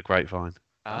heard on the grapevine.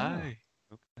 Oh,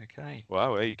 okay.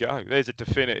 Well, there you go. There's a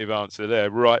definitive answer there,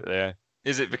 right there.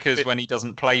 Is it because when he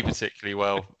doesn't play particularly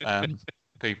well,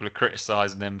 people are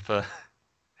criticising him for...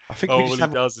 I think all he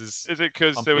does is it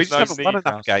because there was we just haven't won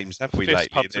enough games, have we,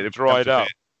 lately? It dried up.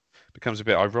 Becomes a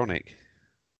bit ironic.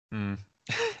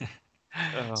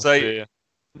 So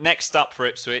next up for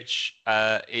Ipswich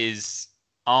is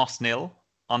Arsenal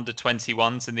under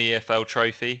 21s in the EFL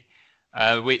Trophy.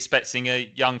 We're expecting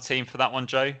a young team for that one,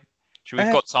 Joe.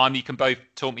 We've got time. You can both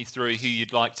talk me through who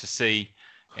you'd like to see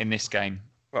in this game.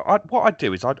 Well, what I'd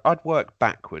do is I'd work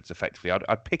backwards effectively.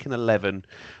 I'd pick an 11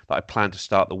 that I plan to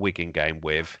start the Wigan game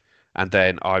with, and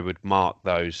then I would mark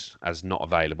those as not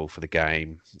available for the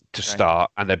game to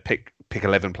start, and then pick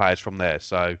 11 players from there.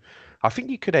 So I think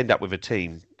you could end up with a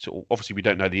team. So obviously, we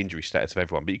don't know the injury status of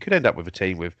everyone, but you could end up with a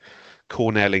team with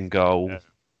Cornell in goal,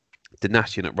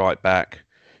 Donatian at right back,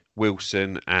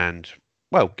 Wilson, and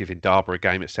giving Darber a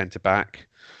game at centre back.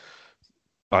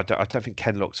 I don't think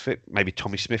Kenlock's fit. Maybe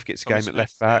Tommy Smith gets a game at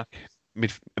left back. Yeah.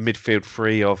 A midfield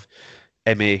three of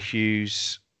Emir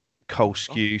Hughes, Cole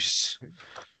Skuse,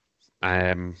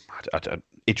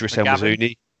 Idris El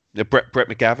Mazouni, Brett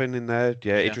McGavin in there.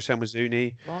 Yeah, Idris El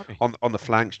Mazouni. On the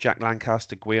flanks, Jack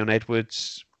Lancaster, Gwion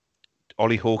Edwards,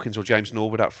 Ollie Hawkins or James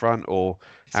Norwood up front, or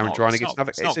Aaron Drinan gets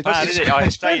another. It's not bad, is it? I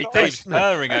stay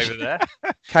purring over there.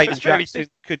 Caden Jackson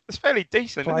could. It's fairly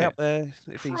decent. Play up there.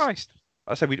 Christ.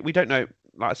 I say we don't know.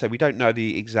 Like I say, we don't know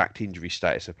the exact injury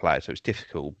status of players, so it's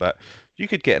difficult. But you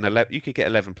could get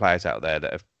 11 players out there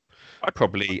that have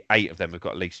probably 8 of them have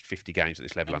got at least 50 games at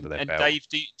this level under their belt. And Dave,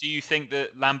 do you think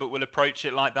that Lambert will approach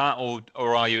it like that, or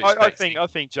are you expecting? I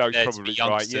think Joe's probably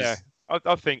right. Yeah,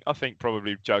 I think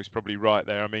probably Joe's probably right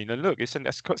there. I mean, and look,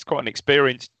 it's quite an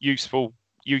experienced, useful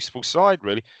side,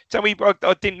 really. Tell me,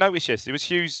 I didn't notice yesterday. Was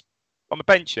Hughes on the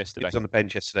bench yesterday? He was on the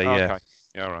bench yesterday. Yeah. Okay.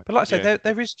 Yeah, all right. But like I say,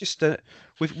 there is just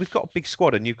we've got a big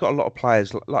squad, and you've got a lot of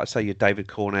players. Like I say, your David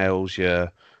Cornells,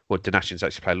 Donatian's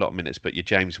actually played a lot of minutes, but your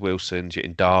James Wilsons, your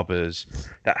Indabas,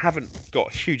 that haven't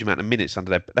got a huge amount of minutes under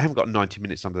their. They haven't got 90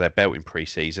 minutes under their belt in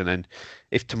pre-season, and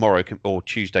if tomorrow or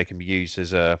Tuesday can be used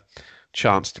as a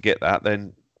chance to get that,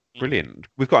 then brilliant.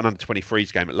 We've got an under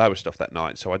 23s game at Lowestoft that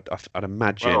night, so I'd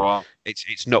imagine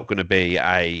it's not going to be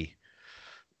a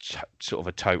sort of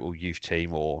a total youth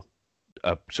team or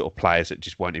sort of players that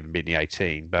just won't even be in the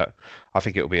 18, but I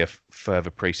think it'll be a further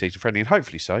pre-season friendly, and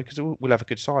hopefully so, because we'll have a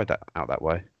good side out that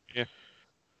way. Yeah,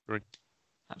 great.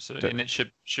 Absolutely, and it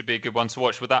should be a good one to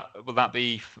watch. Will that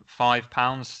be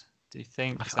 £5? Do you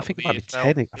think? I think it might be 10.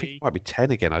 I think it might be 10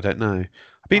 again. I don't know.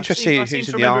 I'd be interested to see who's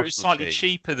in the Arsenal. It was slightly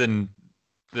cheaper than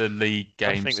the league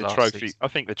games. I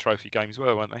think the trophy games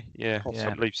were, weren't they? Yeah, I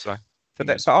believe so.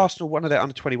 But Arsenal, one of their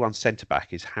under 21 centre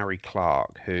back is Harry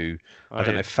Clark, who I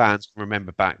don't know if fans can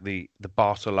remember back the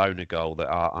Barcelona goal that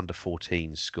our under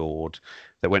 14 scored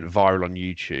that went viral on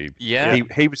YouTube. Yeah,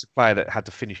 he was the player that had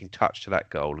the finishing touch to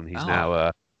that goal, and he's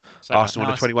now Arsenal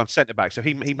under 21 centre back. So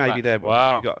he may be there.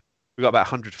 Wow. We got about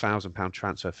 £100,000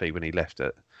 transfer fee when he left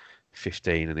at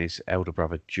 15, and his elder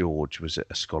brother George was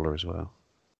a scholar as well.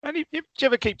 And did you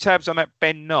ever keep tabs on that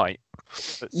Ben Knight?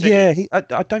 Yeah,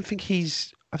 I don't think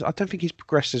he's. I don't think he's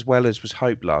progressed as well as was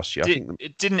hoped last year.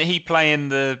 Didn't he play in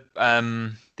the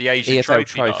Asian EFL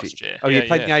Trophy last year? Oh, he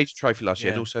played in the Asian Trophy last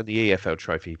year, and also in the EFL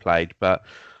Trophy he played. But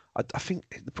I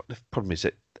think the problem is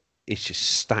that it's just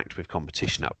stacked with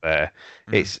competition up there.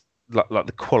 It's like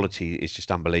the quality is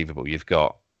just unbelievable. You've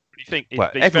got. You think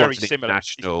everyone's very similar,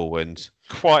 national and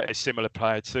quite a similar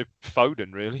player to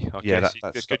Foden, really. I guess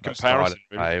that's a good comparison,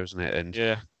 really. Player, isn't it? And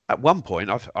yeah. At one point,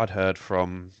 I'd heard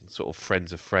from sort of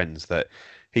friends of friends that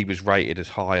he was rated as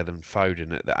higher than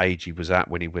Foden at the age he was at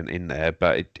when he went in there.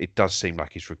 But it does seem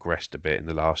like he's regressed a bit in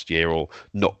the last year, or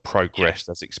not progressed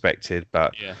as expected.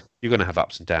 But you're going to have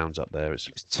ups and downs up there.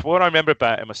 It's what I remember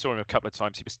about him. I saw him a couple of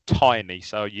times. He was tiny,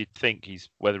 so you'd think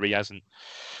whether he hasn't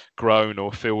grown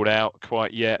or filled out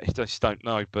quite yet. I just don't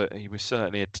know, but he was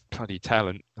certainly a bloody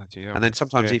talent. And then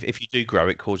sometimes if you do grow,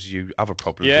 it causes you other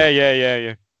problems.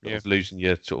 Yeah. Losing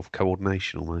your sort of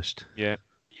coordination almost. Yeah.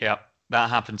 That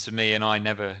happened to me, and I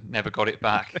never got it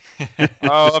back.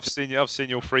 I've seen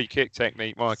your free kick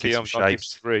technique, Mikey. I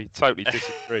disagree. Totally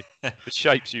disagree. The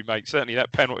shapes you make, certainly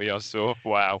that penalty I saw.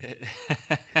 Wow.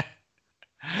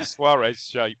 Suarez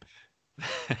shape.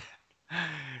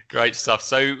 Great stuff.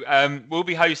 So we'll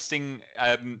be hosting,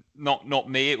 not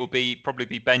me, it will probably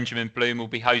be Benjamin Bloom. We'll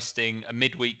be hosting a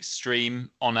midweek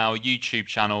stream on our YouTube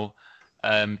channel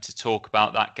to talk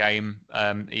about that game,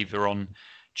 either on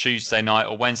Tuesday night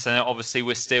or Wednesday night. Obviously,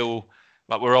 we're still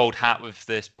we're old hat with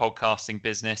this podcasting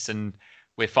business, and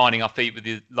we're finding our feet with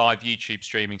the live YouTube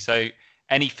streaming. So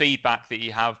any feedback that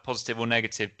you have, positive or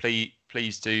negative,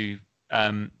 please do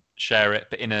share it,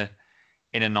 but in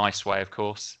a nice way, of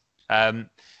course.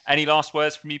 Any last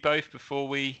words from you both before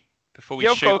we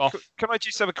shoot off? Can I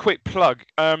just have a quick plug?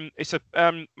 It's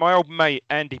my old mate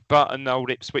Andy Button,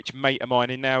 old Ipswich mate of mine,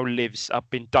 who now lives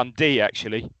up in Dundee.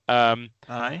 Actually,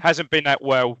 hasn't been that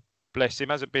well, bless him.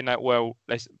 Hasn't been that well,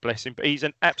 bless him. But he's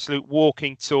an absolute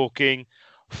walking, talking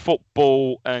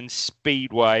football and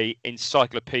speedway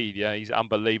encyclopedia. He's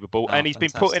unbelievable, and he's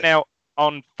been putting out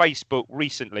on Facebook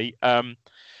recently.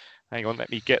 Hang on, let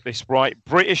me get this right.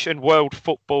 British and world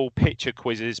football picture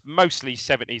quizzes, mostly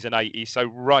 70s and 80s, so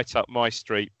right up my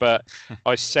street. But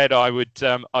I said I'd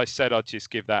just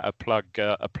give that a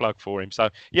plug for him. So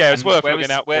yeah, it's worth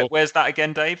looking out for. Where's that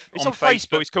again, Dave? It's on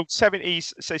Facebook. It's called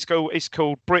 70s. So it's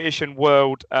called British and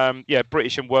World.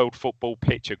 British and World Football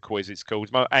Picture Quiz. It's called.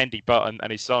 It's Andy Button,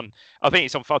 and it's on. I think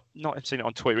it's on. I've not seen it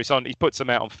on Twitter. It's on. He puts them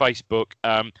out on Facebook.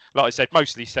 Like I said,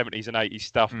 mostly 70s and 80s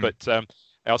stuff, but.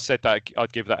 I said that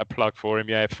I'd give that a plug for him.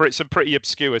 Yeah, for some pretty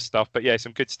obscure stuff, but yeah,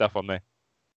 some good stuff on there.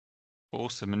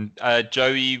 Awesome. And Joe,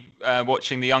 are you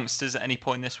watching the youngsters at any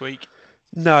point this week?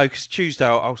 No, because Tuesday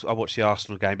I'll watch the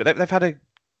Arsenal game, but they've had a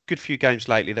good few games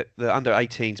lately. The under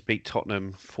 18s beat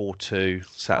Tottenham 4-2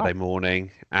 Saturday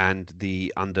morning, and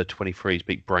the under 23s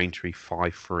beat Braintree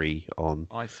 5-3 on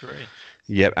 5-3.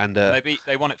 Yep, and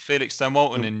they won at Felixstowe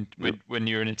Walton when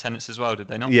you were in attendance as well, did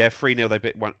they not? Yeah, 3-0. They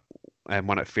beat one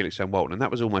at Felixstowe Walton, and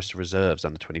that was almost a reserves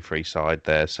under 23 side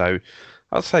there. So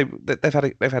I'll say that they've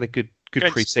had a good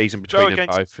pre-season between them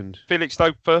both. And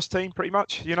Felixstowe first team, pretty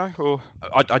much, or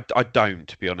I don't,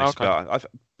 to be honest. Okay. But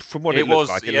from what it was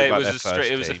like, it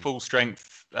was a full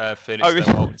strength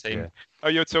Felixstowe Walton team. Yeah. Oh,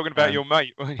 you're talking about your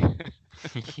mate.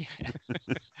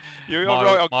 You're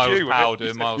right on cue.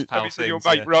 Miles Powell said your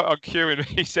mate right on cue, and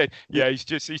he said, "Yeah, he's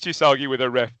just arguing with a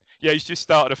ref. Yeah, he's just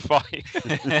started a fight."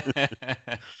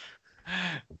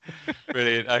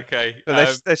 Brilliant. Okay.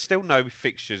 But there's still no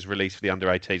fixtures released for the under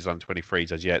 18s, under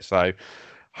 23s as yet. So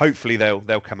hopefully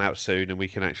they'll come out soon, and we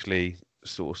can actually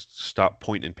sort of start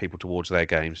pointing people towards their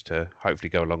games to hopefully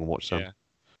go along and watch them.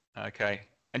 Yeah. Okay.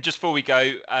 And just before we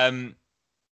go,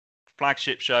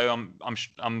 flagship show.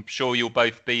 I'm sure you'll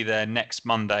both be there next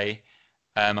Monday.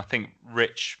 I think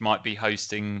Rich might be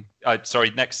hosting.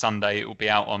 Next Sunday. It will be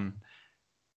out on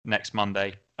next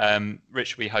Monday.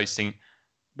 Rich will be hosting.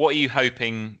 What are you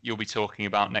hoping you'll be talking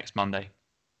about next Monday?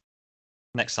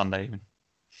 Next Sunday, even.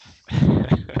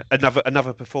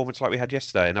 Another performance like we had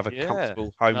yesterday. Another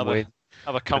comfortable home win.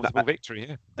 Another comfortable victory.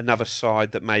 Yeah. Another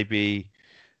side that maybe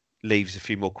leaves a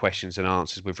few more questions and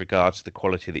answers with regards to the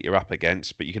quality that you're up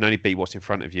against. But you can only beat what's in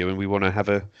front of you, and we want to have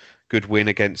a good win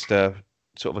against a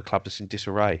sort of a club that's in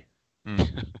disarray.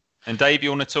 And Dave,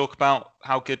 you want to talk about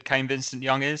how good Kane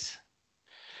Vincent-Young is?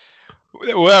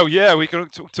 Well, yeah, we can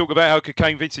talk about how good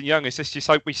Kane Vincent-Young is. Let's just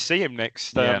hope we see him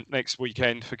next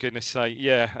weekend, for goodness sake.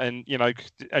 Yeah, and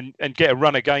and get a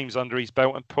run of games under his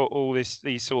belt and put all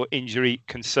these sort of injury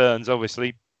concerns,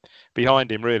 obviously,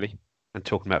 behind him, really. And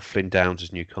talking about Flynn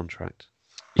Downs' new contract.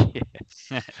 Yeah.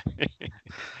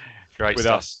 Great with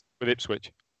stuff. Us, with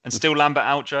Ipswich. And still Lambert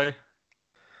out, Joe?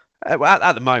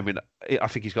 At the moment, I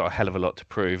think he's got a hell of a lot to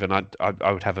prove, and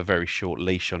I would have a very short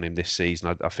leash on him this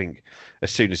season. I think as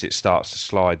soon as it starts to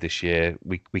slide this year,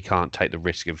 we can't take the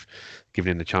risk of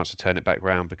giving him the chance to turn it back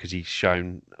round, because he's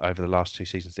shown over the last 2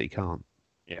 seasons that he can't.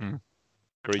 Yeah.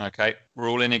 Agreed. Okay, we're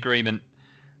all in agreement.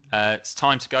 It's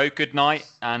time to go. Good night,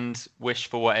 and wish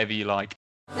for whatever you like.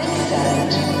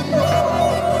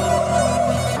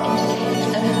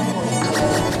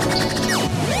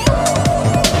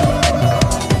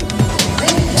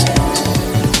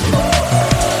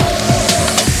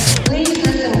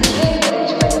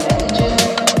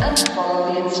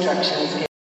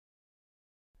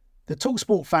 The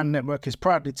TalkSport Fan Network is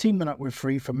proudly teaming up with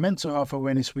Free for Mental Health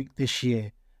Awareness Week this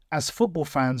year. As football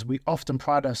fans, we often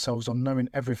pride ourselves on knowing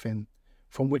everything,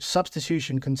 from which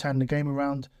substitution can turn the game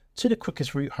around to the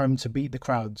quickest route home to beat the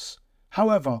crowds.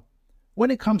 However,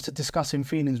 when it comes to discussing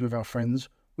feelings with our friends,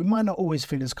 we might not always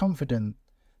feel as confident.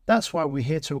 That's why we're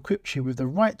here to equip you with the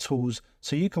right tools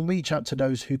so you can reach out to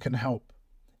those who can help.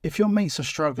 If your mates are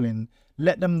struggling,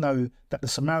 let them know that the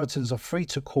Samaritans are free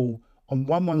to call on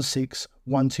 116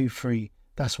 123.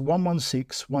 That's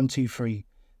 116 123.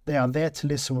 They are there to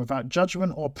listen without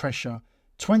judgment or pressure,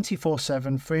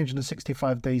 24/7,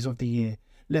 365 days of the year.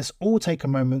 Let's all take a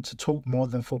moment to talk more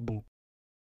than football.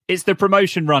 It's the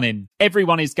promotion run-in.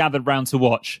 Everyone is gathered round to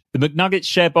watch. The McNuggets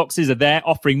share boxes are there,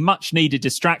 offering much-needed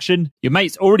distraction. Your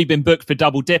mate's already been booked for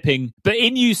double dipping, but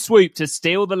in you swoop to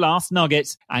steal the last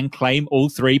nugget and claim all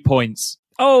 3 points.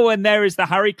 Oh, and there is the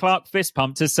Harry Clark fist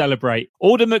pump to celebrate.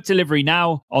 Order McDelivery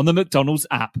now on the McDonald's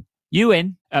app. You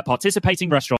in at participating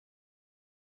restaurants.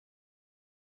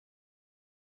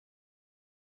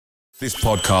 This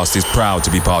podcast is proud to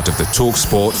be part of the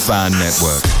TalkSport Fan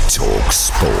Network.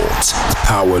 TalkSport.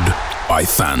 Powered by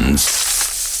fans.